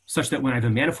such that when I have a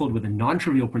manifold with a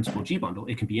non-trivial principal G bundle,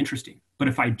 it can be interesting. But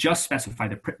if I just specify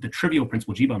the trivial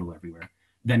principal G bundle everywhere,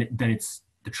 then it's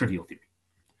the trivial theory.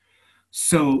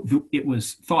 So it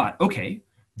was thought, okay,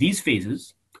 these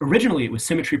phases, originally it was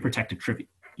symmetry protected trivial.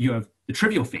 You have the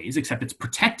trivial phase, except it's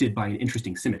protected by an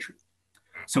interesting symmetry.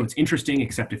 So it's interesting,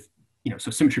 except if,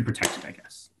 so symmetry protected, I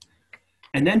guess.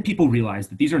 And then people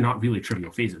realized that these are not really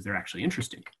trivial phases, they're actually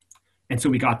interesting. And so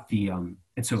we got and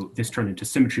so this turned into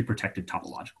symmetry protected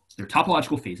topological. They're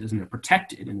topological phases and they're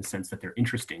protected in the sense that they're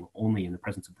interesting only in the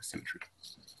presence of the symmetry.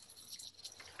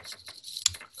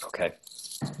 Okay.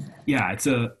 Yeah,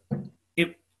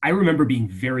 I remember being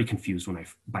very confused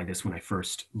by this when I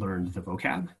first learned the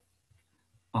vocab.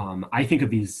 I think of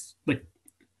these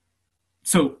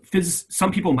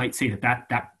some people might say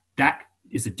that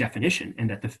is a definition and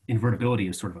that the invertibility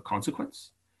is sort of a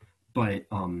consequence, but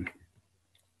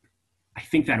I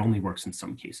think that only works in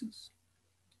some cases.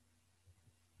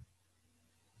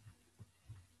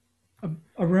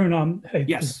 Arun, hey,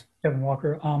 yes, Kevin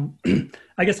Walker.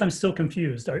 I guess I'm still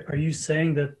confused. Are you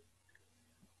saying that?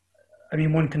 I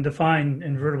mean, one can define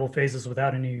invertible phases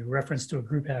without any reference to a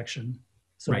group action.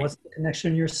 So right. What's the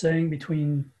connection you're saying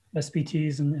between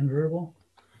SPTs and invertible?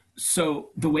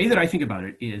 So the way that I think about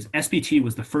it is SPT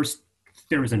was the first.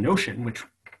 There was a notion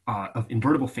of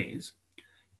invertible phase.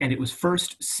 And it was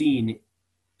first seen,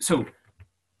 so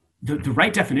the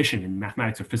right definition in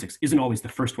mathematics or physics isn't always the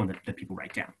first one that people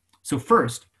write down. So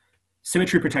first,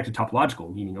 symmetry protected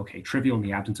topological, meaning, okay, trivial in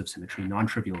the absence of symmetry,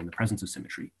 non-trivial in the presence of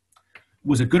symmetry,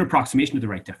 was a good approximation to the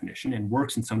right definition and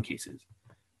works in some cases.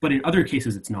 But in other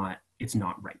cases, it's not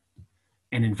right.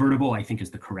 And invertible, I think,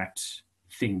 is the correct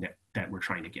thing that we're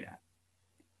trying to get at.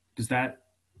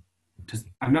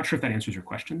 I'm not sure if that answers your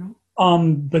question, though.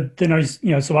 But then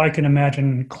so I can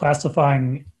imagine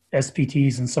classifying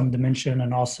SPTs in some dimension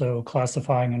and also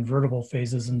classifying invertible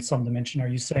phases in some dimension. Are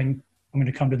you saying I'm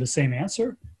going to come to the same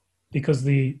answer? Because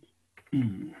the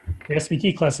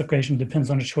SPT classification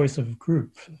depends on a choice of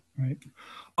group, right?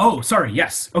 Oh, sorry.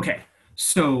 Yes. Okay.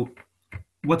 So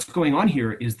what's going on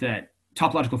here is that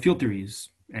topological field theories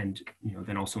and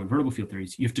then also invertible field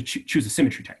theories, you have to choose a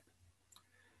symmetry type.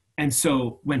 And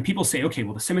so when people say, okay,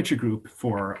 well, the symmetry group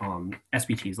for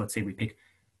SPTs, let's say we pick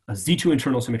a Z2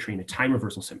 internal symmetry and a time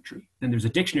reversal symmetry, then there's a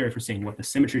dictionary for saying what the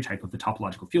symmetry type of the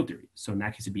topological field theory is. So in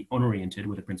that case, it'd be unoriented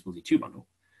with a principal Z2 bundle.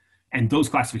 And those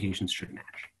classifications should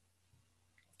match.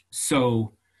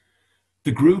 So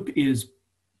the group is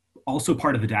also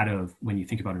part of the data of when you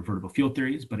think about invertible field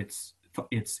theories, but it's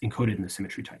encoded in the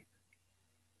symmetry type.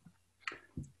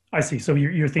 I see. So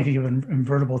you're thinking of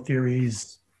invertible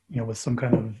theories with some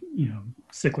kind of,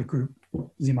 cyclic group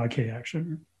Z mod K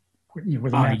action.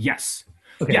 Yes.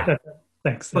 Okay. Yeah.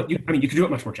 Thanks. But you could do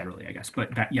it much more generally, I guess.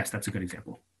 But yes, that's a good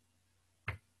example.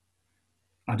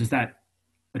 Does that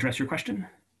address your question?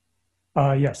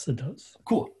 Yes, it does.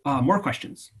 Cool. More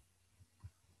questions?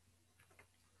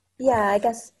 Yeah, I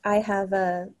guess I have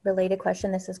a related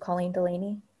question. This is Colleen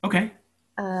Delaney. Okay.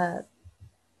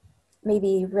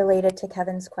 Maybe related to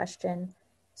Kevin's question.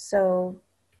 So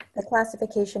the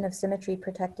classification of symmetry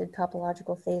protected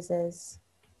topological phases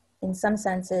in some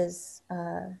senses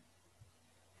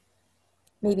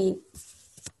maybe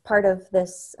part of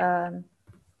this a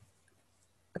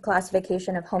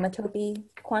classification of homotopy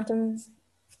quantum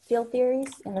field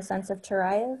theories in the sense of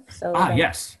Turayev. So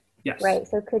yes. Right.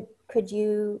 So could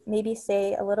you maybe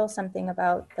say a little something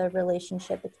about the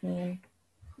relationship between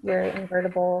your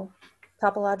invertible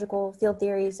topological field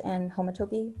theories and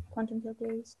homotopy quantum field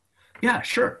theories? Yeah,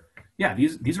 sure. Yeah,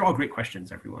 these are all great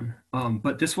questions, everyone.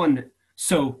 But this one,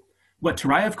 so what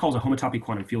Turayev calls a homotopy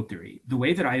quantum field theory, the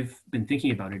way that I've been thinking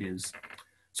about it is,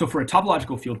 so for a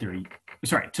topological field theory,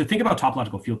 sorry, to think about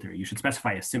topological field theory, you should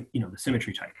specify the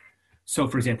symmetry type. So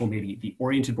for example, maybe the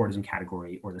oriented Bordism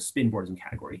category or the spin Bordism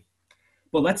category.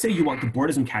 But let's say you want the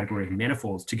Bordism category of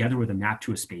manifolds together with a map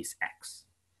to a space X.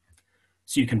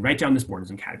 So you can write down this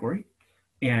Bordism category.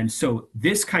 And so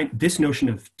this notion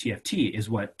of TFT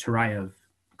is what Turayev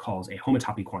calls a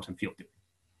homotopy quantum field theory.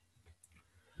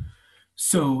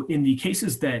 So in the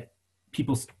cases that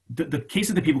the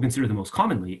cases that people consider the most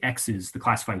commonly, X is the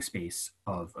classifying space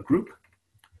of a group.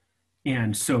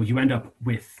 And so you end up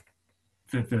with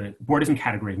the Bordism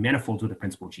category of manifolds with a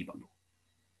principal G bundle.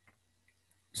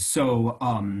 So,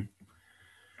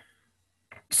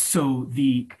 so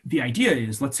the idea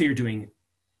is, let's say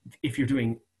if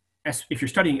you're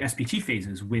studying SPT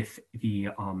phases with the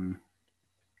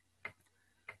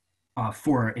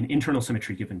for an internal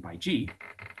symmetry given by G,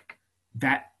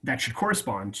 that should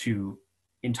correspond to,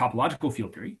 in topological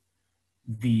field theory,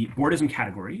 the Bordism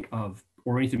category of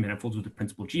oriented manifolds with a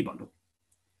principal G bundle.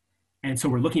 And so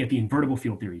we're looking at the invertible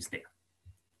field theories there.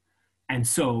 And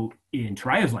so in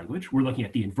Turayev's language, we're looking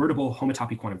at the invertible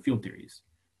homotopy quantum field theories,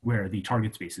 where the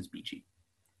target space is BG.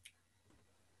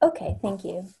 Okay, thank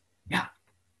you. Yeah.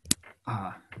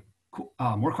 Cool.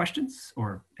 More questions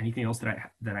or anything else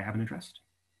that I haven't addressed?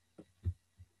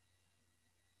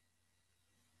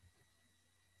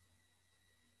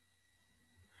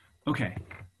 Okay.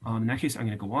 In that case, I'm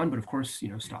going to go on, but of course,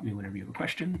 stop me whenever you have a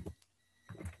question.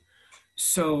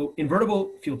 So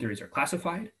invertible field theories are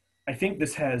classified. I think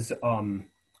this has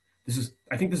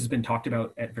been talked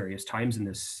about at various times in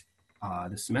this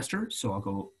semester. So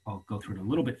I'll go through it a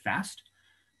little bit fast,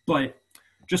 but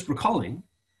just recalling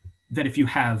that if you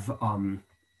have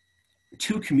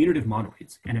two commutative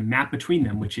monoids and a map between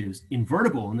them, which is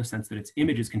invertible in the sense that its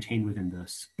image is contained within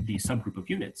the subgroup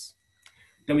of units,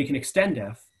 then we can extend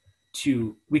F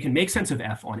we can make sense of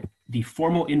F on the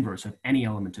formal inverse of any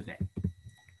element of A.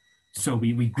 So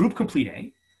we group complete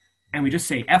A, and we just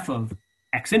say F of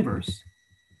X inverse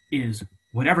is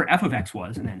whatever F of X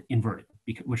was, and then invert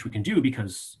it, which we can do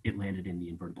because it landed in the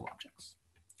invertible objects.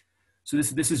 So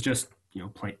this is just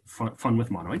fun with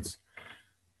monoids.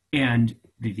 And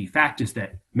the fact is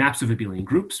that maps of abelian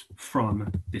groups from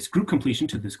this group completion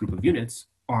to this group of units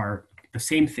are the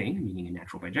same thing, meaning a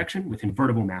natural bijection, with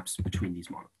invertible maps between these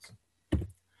monoids.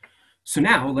 So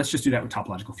now let's just do that with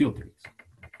topological field theories.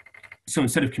 So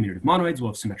instead of commutative monoids,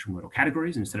 we'll have symmetric modal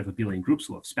categories. And instead of abelian groups,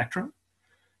 we'll have spectra.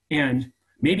 And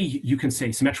maybe you can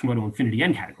say symmetric modal infinity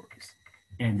n categories.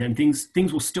 And then things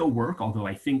will still work, although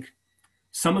I think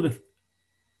some of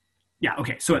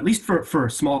okay, so at least for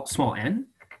small n,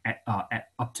 at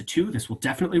up to 2, this will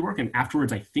definitely work. And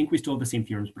afterwards, I think we still have the same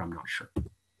theorems, but I'm not sure.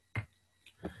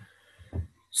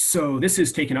 So this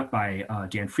is taken up by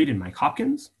Dan Fried and Mike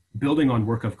Hopkins, building on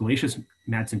work of Galatius,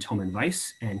 Madsen, Tillman,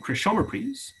 Weiss, and Chris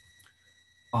Schomerpries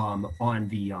on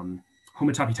the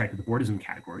homotopy type of the Bordism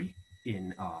category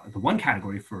in the one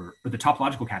category the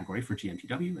topological category for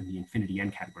GMTW and the infinity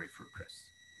n category for Chris.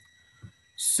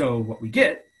 So what we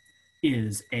get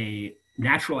is a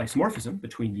natural isomorphism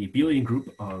between the abelian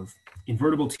group of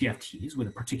invertible TFTs with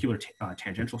a particular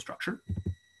tangential structure,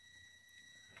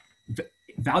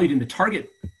 valued in the target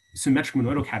symmetric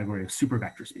monoidal category of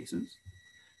supervector spaces,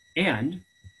 and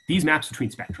these maps between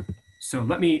spectra. So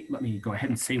let me go ahead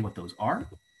and say what those are.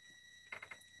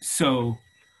 So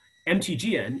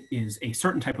MTGN is a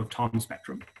certain type of Thom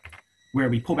spectrum where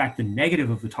we pull back the negative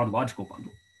of the tautological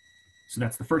bundle. So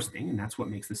that's the first thing, and that's what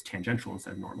makes this tangential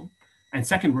instead of normal. And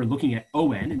second, we're looking at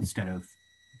ON instead of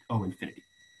O infinity.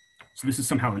 So this is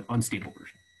somehow an unstable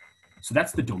version. So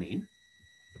that's the domain.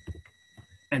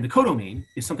 And the codomain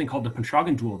is something called the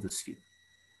Pentragon dual of the sphere.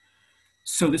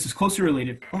 So this is closely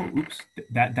related. Oh, oops,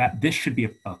 this should be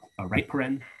a right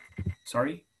paren,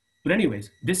 sorry. But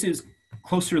anyways, this is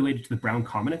closely related to the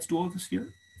Brown-Kamenetz dual of the sphere,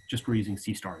 just we're using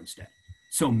C star instead.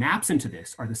 So maps into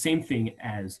this are the same thing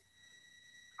as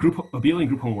abelian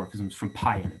group homomorphisms from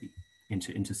pi n of E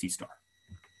into C star.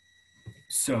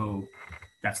 So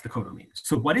that's the codomain.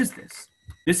 So what is this?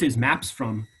 This is maps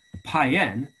from pi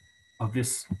n of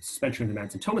this suspension of the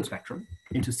Madsen-Tillman spectrum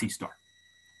into C star.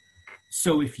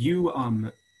 So if you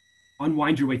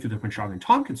unwind your way through the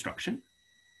Pentragon-Thom construction,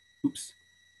 oops,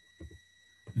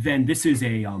 then this is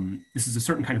a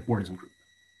certain kind of Bordism group.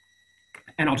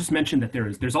 And I'll just mention that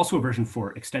there's also a version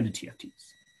for extended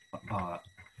TFTs.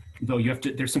 Though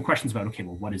there's some questions about, okay,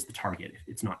 well, what is the target if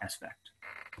it's not S-vect?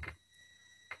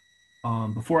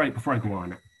 Before I go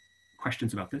on,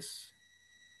 questions about this?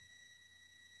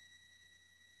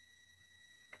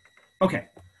 Okay.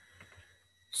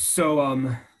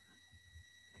 So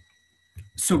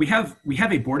so we have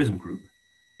a Bordism group,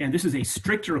 and this is a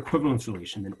stricter equivalence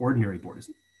relation than ordinary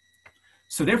Bordism.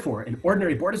 So therefore, an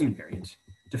ordinary Bordism invariant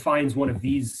defines one of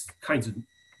these kinds of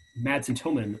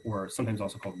Madsen-Tillman, or sometimes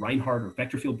also called Reinhardt or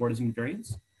vector field Bordism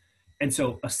invariants. And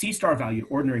so a C-star valued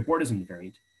ordinary Bordism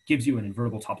invariant gives you an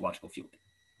invertible topological field.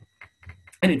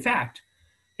 And in fact,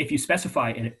 if you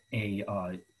specify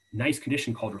a nice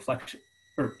condition called reflection,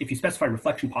 or if you specify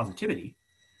reflection positivity,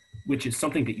 which is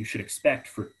something that you should expect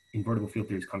for invertible field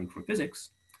theories coming from physics,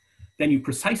 then you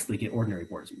precisely get ordinary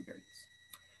Bordism invariants.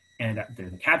 And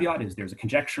the caveat is there's a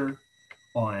conjecture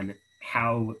on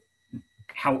how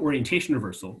orientation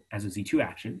reversal as a Z2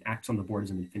 action acts on the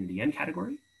Bordism infinity n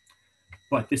category.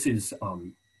 But this is, I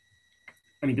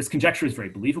mean, this conjecture is very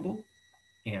believable,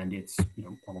 and it's, you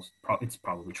know, it's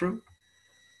probably true.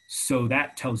 So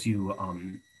that tells you,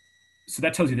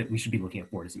 that we should be looking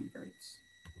at Bordism invariants.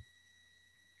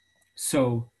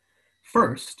 So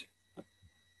first,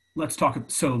 let's talk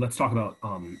about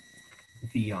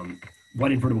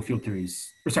what invertible field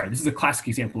theories, or sorry, this is a classic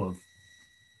example of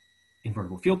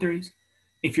invertible field theories.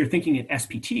 If you're thinking in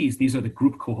SPTs, these are the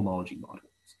group cohomology models.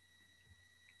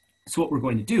 So what we're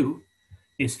going to do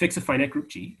is fix a finite group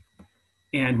G,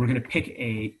 and we're going to pick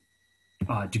a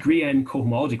degree n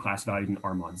cohomology class valued in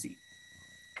R mod Z.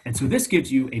 And so this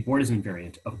gives you a Bordism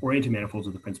invariant of oriented manifolds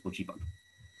with the principal G bundle.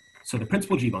 So the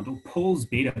principal G bundle pulls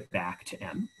beta back to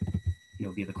M, you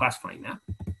know, via the classifying map.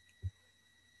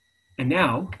 And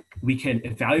now we can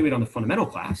evaluate on the fundamental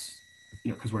class, you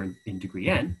know, because we're in degree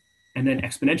n, and then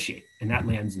exponentiate, and that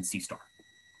lands in C star.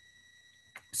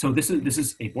 So this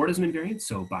is a Bordism invariant.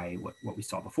 So by what we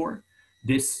saw before,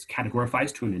 this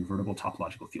categorifies to an invertible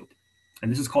topological field.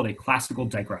 And this is called a classical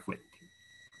Dijkgraaf-Witten theory.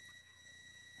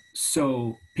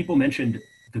 So people mentioned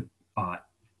the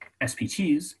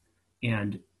SPTs,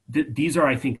 and these are,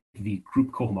 I think, the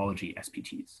group cohomology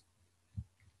SPTs.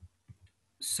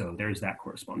 So there's that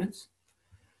correspondence.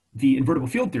 The invertible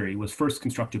field theory was first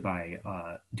constructed by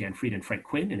Dan Fried and Frank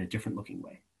Quinn in a different looking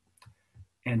way.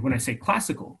 And when I say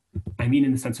classical, I mean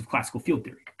in the sense of classical field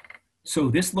theory. So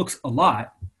this looks a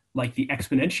lot like the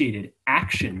exponentiated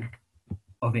action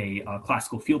of a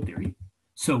classical field theory.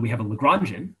 So we have a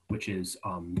Lagrangian, which is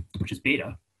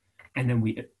beta, and then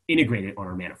we integrate it on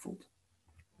our manifold.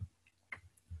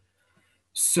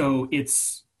 So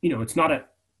it's, you know,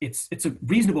 it's a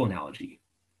reasonable analogy.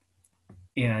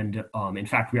 And in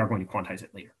fact, we are going to quantize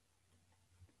it later.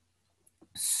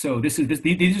 So these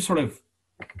are sort of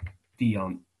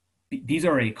these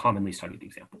are a commonly studied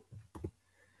example.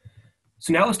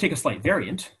 So now let's take a slight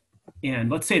variant,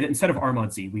 and let's say that instead of R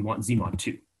mod Z, we want Z mod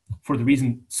 2. For the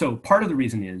reason, so part of the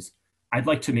reason is I'd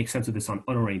like to make sense of this on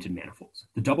unoriented manifolds.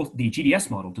 The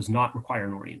GDS model does not require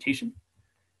an orientation,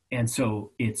 and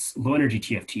so its low energy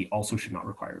TFT also should not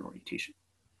require an orientation.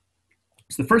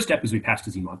 So the first step is we pass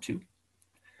to Z mod 2.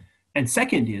 And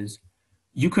second is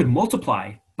you could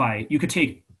multiply by, you could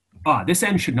take, this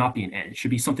n should not be an n. It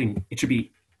should be something, it should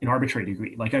be an arbitrary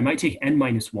degree. Like I might take n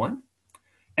minus 1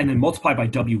 and then multiply by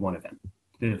W1 of n,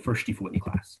 the first Stiefel-Whitney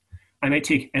class. I might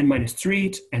take n minus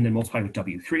 3 and then multiply with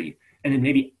W3, and then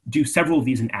maybe do several of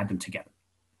these and add them together.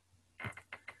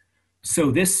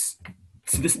 So this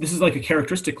is like a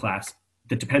characteristic class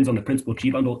that depends on the principal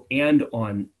G bundle and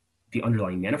on the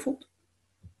underlying manifold.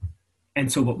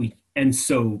 And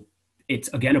so it's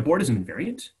again a Bordism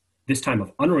invariant, this time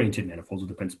of unoriented manifolds with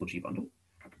the principal G bundle.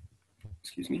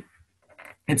 Excuse me.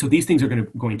 And so these things are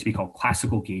going to be called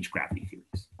classical gauge gravity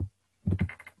theories.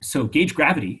 So gauge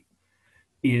gravity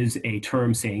is a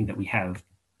term saying that we have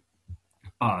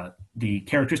the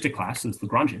characteristic class, so it's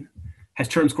Lagrangian, has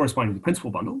terms corresponding to the principal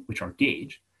bundle, which are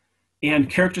gauge, and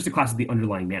characteristic classes of the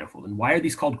underlying manifold. And why are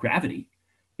these called gravity?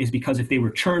 Is because if they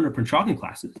were Chern or Pentragen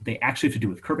classes, they actually have to do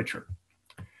with curvature.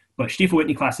 But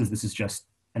Stiefel-Whitney classes, this is just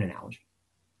an analogy.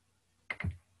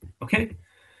 Okay,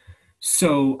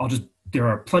 so there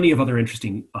are plenty of other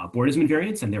interesting Bordism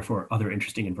invariants and therefore other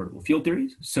interesting invertible field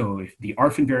theories. So if the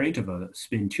ARF invariant of a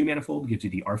spin 2 manifold gives you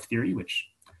the ARF theory, which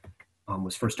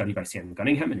was first studied by Sam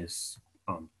Gunningham and is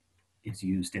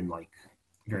used in like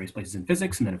various places in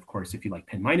physics. And then of course, if you like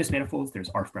pin minus manifolds, there's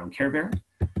ARF Brown-Kervaire,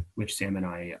 which Sam and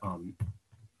I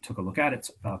took a look at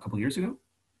a couple years ago,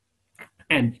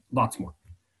 and lots more.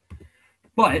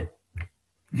 But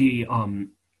the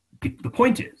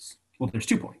point is, well, there's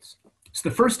 2 points. So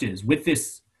the first is, with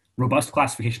this robust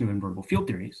classification of invertible field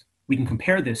theories, we can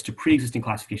compare this to pre-existing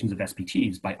classifications of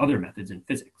SPTs by other methods in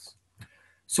physics.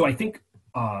 So I think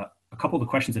a couple of the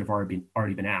questions that have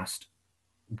already been asked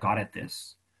got at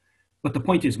this. But the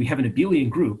point is, we have an abelian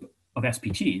group of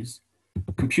SPTs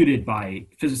computed by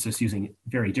physicists using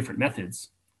very different methods.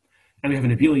 And we have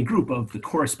an abelian group of the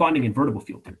corresponding invertible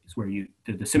field theories where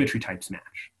the symmetry types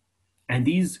match. And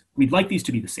we'd like these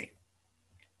to be the same.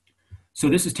 So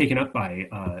this is taken up by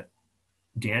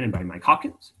Dan and by Mike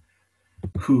Hopkins,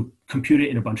 who compute it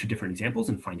in a bunch of different examples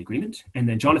and find agreement. And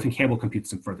then Jonathan Campbell computes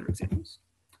some further examples.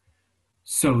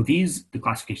 So the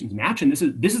classifications match, and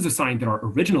this is a sign that our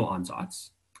original ansatz,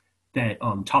 that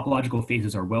topological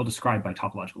phases are well described by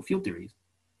topological field theories,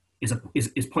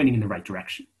 is pointing in the right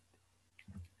direction.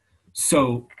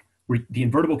 So the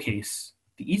invertible case,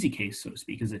 the easy case, so to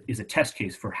speak, is a test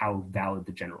case for how valid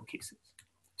the general case is.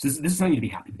 So this is something to be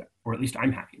happy about, or at least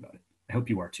I'm happy about it. I hope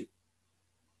you are too.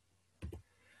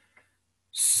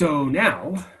 So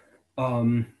now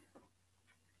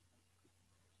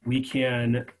we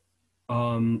can,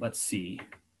 let's see.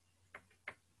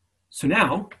 So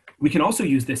now we can also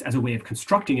use this as a way of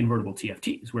constructing invertible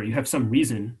TFTs, where you have some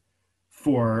reason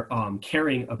for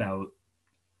caring about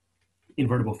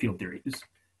invertible field theories.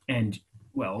 And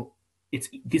well,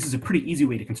 this is a pretty easy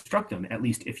way to construct them, at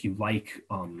least if you like,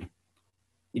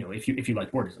 if you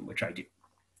like Bordism, which I do.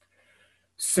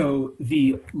 So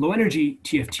the low energy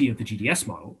TFT of the GDS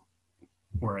model,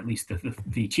 or at least the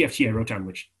TFT I wrote down,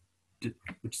 which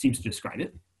seems to describe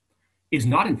it, is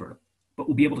not invertible, but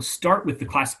we'll be able to start with a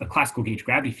classical gauge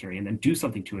gravity theory and then do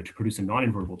something to it to produce a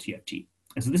non-invertible TFT.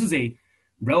 And so this is a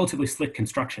relatively slick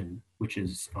construction, which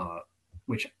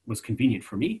was convenient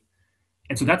for me.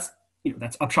 And so that's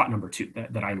upshot number 2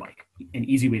 that I like, an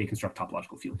easy way to construct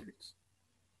topological field theories.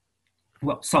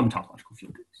 Well, some topological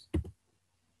field theories.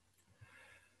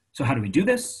 So how do we do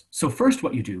this? So first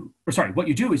what you do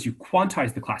is you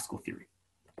quantize the classical theory.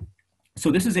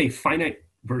 So this is a finite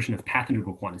version of path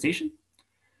integral quantization.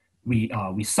 We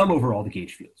sum over all the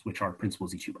gauge fields, which are principal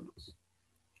Z2 bundles.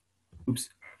 Oops.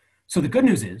 So the good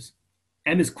news is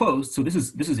M is closed, so this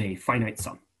is a finite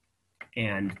sum.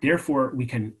 And therefore we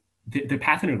can, the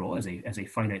path integral as a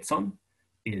finite sum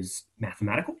is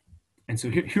mathematical. And so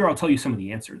here I'll tell you some of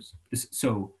the answers.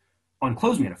 So on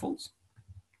closed manifolds,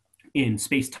 in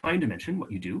space-time dimension,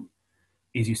 what you do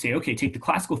is you say, okay, take the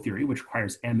classical theory, which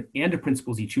requires M and a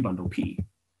principal Z2 bundle P,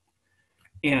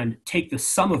 and take the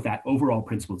sum of that overall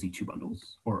principal Z2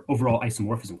 bundles, or overall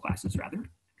isomorphism classes rather,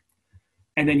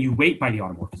 and then you weight by the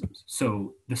automorphisms.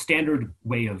 So the standard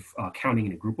way of counting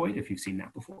in a groupoid, if you've seen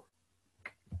that before.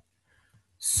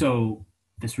 So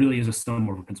this really is a sum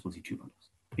over principal Z2 bundles.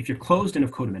 If you're closed and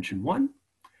of codimension 1,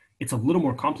 it's a little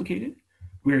more complicated,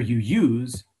 where you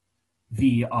use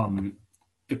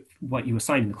what you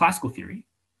assign in the classical theory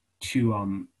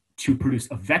to produce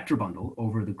a vector bundle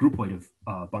over the groupoid of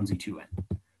bun Z2n.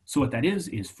 So what that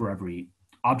is for every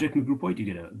object in the groupoid, you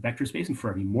get a vector space, and for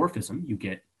every morphism, you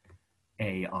get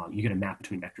a map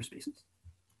between vector spaces.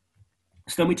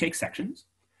 So then we take sections,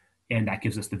 and that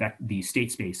gives us the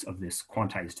state space of this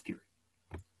quantized theory.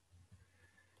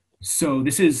 So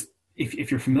this is,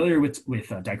 if you're familiar with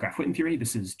Dijkgraaf-Witten theory,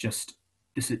 this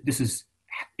is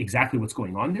exactly what's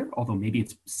going on there, although maybe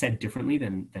it's said differently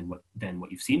than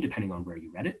what you've seen, depending on where you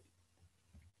read it.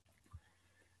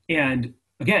 And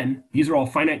again, these are all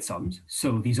finite sums,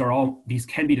 so these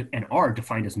can be and are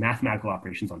defined as mathematical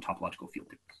operations on topological field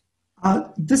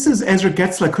theories. This is Ezra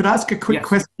Getzler. Could I ask a quick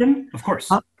question? Of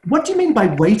course. What do you mean by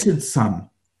weighted sum?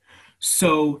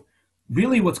 So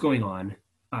really what's going on,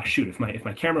 shoot, if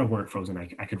my camera weren't frozen,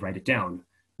 I could write it down.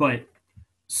 But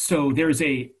so this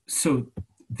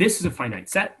is a finite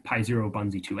set, pi 0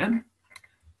 bun Z2m.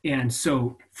 And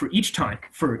so for each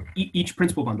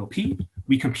principal bundle P,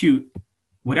 we compute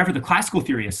whatever the classical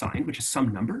theory assigned, which is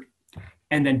some number,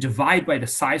 and then divide by the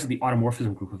size of the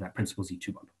automorphism group of that principal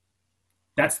Z2 bundle.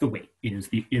 That's the weight, is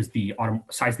the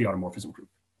size of the automorphism group.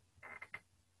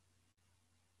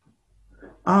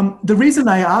 The reason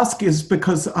I ask is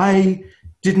because I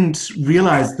didn't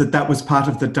realize that was part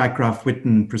of the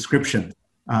Dijkgraaf-Witten prescription.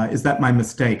 Is that my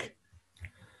mistake?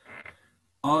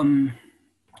 I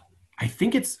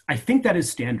think that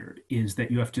is standard, is that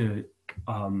you have to,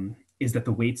 is that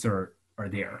the weights are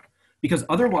there. Because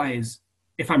otherwise,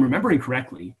 if I'm remembering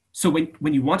correctly, so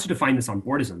when you want to define this on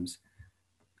Bordisms,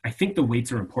 I think the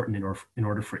weights are important in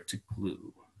order for it to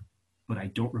glue, but I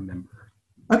don't remember.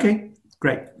 Okay,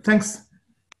 great, thanks.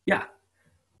 Yeah,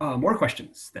 more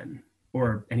questions then,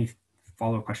 or any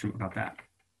follow-up question about that?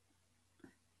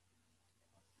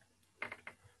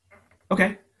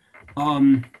 Okay.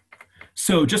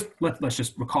 So let's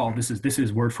just recall, this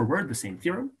is word for word the same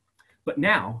theorem, but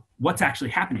now what's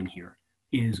actually happening here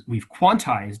is we've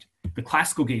quantized the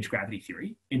classical gauge gravity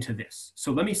theory into this.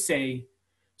 So let me say,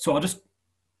 so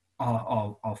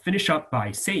I'll finish up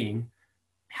by saying,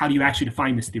 how do you actually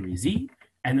define this theory Z?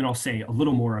 and then I'll say a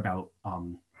little more about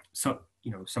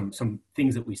some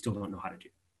things that we still don't know how to do.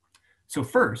 So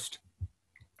first,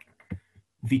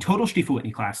 the total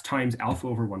Stiefel-Whitney class times alpha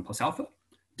over 1 plus alpha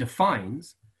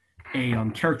defines a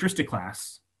characteristic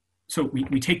class. So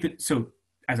we take the, so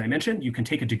as I mentioned, you can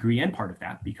take a degree n part of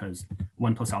that because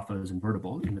 1 plus alpha is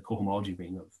invertible in the cohomology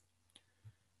ring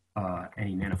of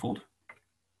any manifold.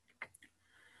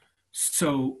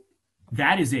 So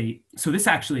that is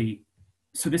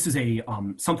this is a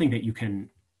something that you can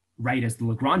write as the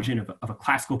Lagrangian of a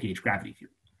classical gauge gravity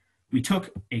theory. We took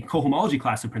a cohomology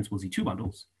class of principal Z2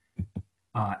 bundles,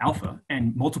 alpha,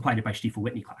 and multiplied it by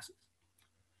Stiefel-Whitney classes.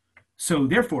 So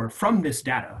therefore, from this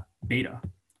data, beta,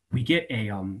 we get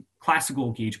a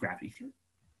classical gauge gravity theory.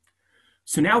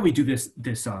 So now we do this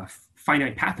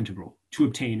finite path integral to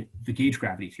obtain the gauge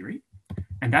gravity theory,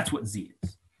 and that's what Z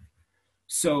is.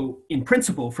 So in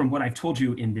principle, from what I've told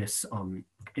you in this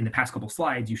in the past couple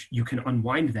slides, you can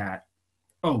unwind that.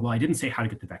 Oh, well, I didn't say how to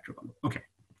get the vector bundle. Okay.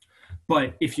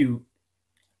 But if you,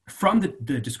 from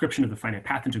the description of the finite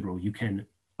path integral, you can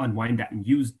unwind that and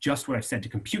use just what I said to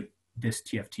compute this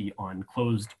TFT on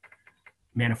closed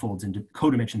manifolds into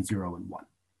codimensions 0 and 1.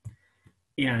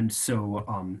 And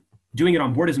so doing it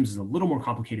on Bordisms is a little more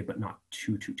complicated, but not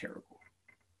too terrible.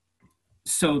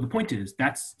 So the point is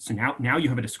so now you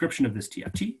have a description of this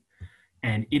TFT,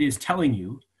 and it is telling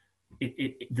you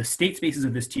the state spaces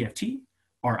of this TFT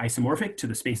are isomorphic to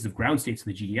the spaces of ground states of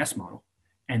the GDS model.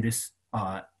 And this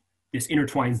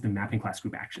intertwines the mapping class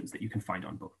group actions that you can find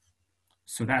on both.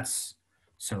 So that's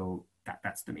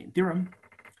the main theorem.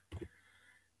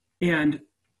 And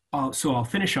so I'll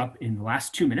finish up in the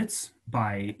last 2 minutes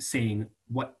by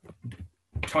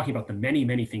talking about the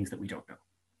many things that we don't know.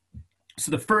 So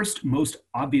the first most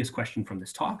obvious question from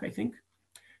this talk, I think,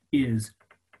 is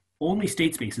only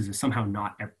state spaces is somehow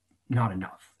not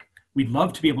enough. We'd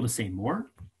love to be able to say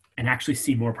more and actually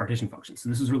see more partition functions. So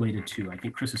this is related to, I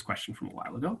think, Chris's question from a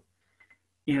while ago.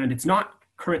 And it's not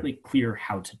currently clear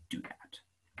how to do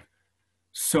that.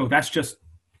 So that's just,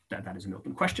 that is an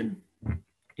open question.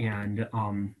 And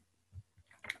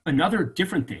another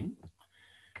different thing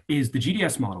is the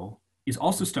GDS model is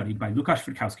also studied by Lukasz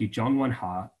Witkowski, Jongwon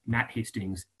Ha, Matt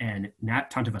Hastings, and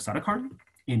Nat Tantavasadakarn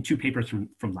in 2 papers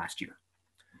from last year.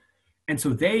 And so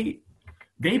they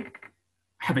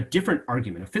have a different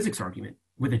argument, a physics argument,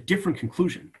 with a different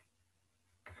conclusion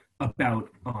about,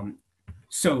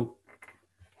 so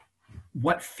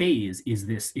what phase is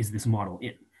this model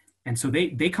in? And so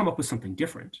they come up with something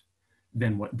different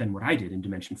than what I did in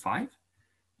dimension 5,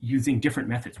 using different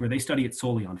methods where they study it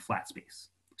solely on flat space.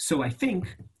 So I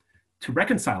think to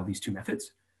reconcile these 2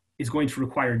 methods is going to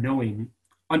require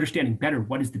understanding better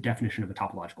what is the definition of a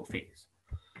topological phase.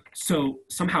 So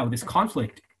somehow this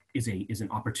conflict is an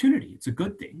opportunity. It's a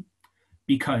good thing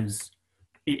because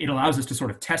it allows us to sort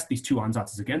of test these 2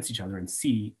 ansatzes against each other and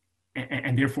see,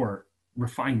 and therefore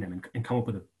refine them and come up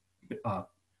with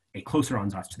a closer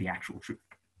ansatz to the actual truth.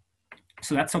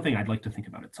 So that's something I'd like to think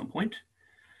about at some point.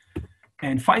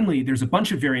 And finally, there's a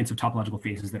bunch of variants of topological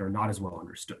phases that are not as well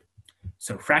understood.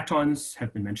 So fractons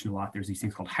have been mentioned a lot. There's these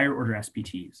things called higher order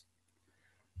SPTs.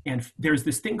 And there's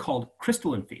this thing called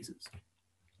crystalline phases.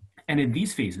 And in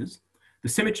these phases,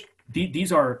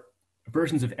 these are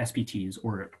versions of SPTs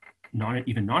or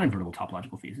even non-invertible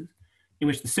topological phases in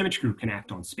which the symmetry group can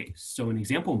act on space. So an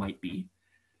example might be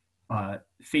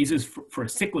phases for a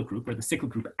cyclic group where the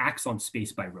cyclic group acts on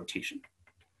space by rotation.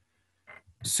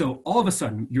 So all of a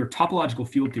sudden, your topological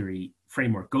field theory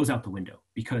framework goes out the window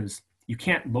because you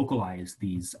can't localize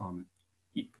these,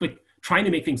 like trying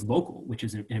to make things local, which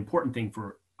is an important thing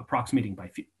for approximating by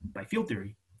field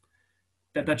theory,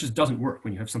 that just doesn't work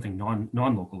when you have something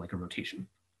non-local like a rotation.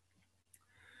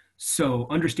 So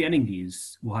understanding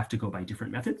these, we'll have to go by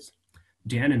different methods.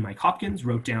 Dan and Mike Hopkins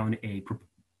wrote down a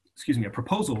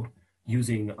proposal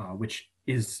using, which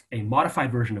is a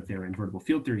modified version of their invertible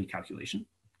field theory calculation.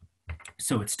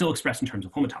 So it's still expressed in terms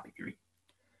of homotopy theory.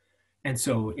 And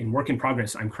so in work in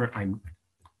progress, I'm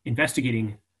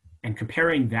investigating and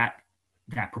comparing that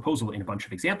proposal in a bunch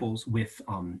of examples with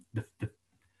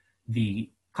the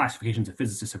classifications that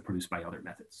physicists have produced by other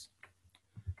methods.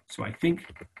 So I think,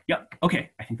 yeah,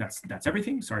 okay, I think that's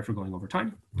everything. Sorry for going over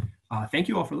time. Thank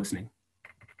you all for listening.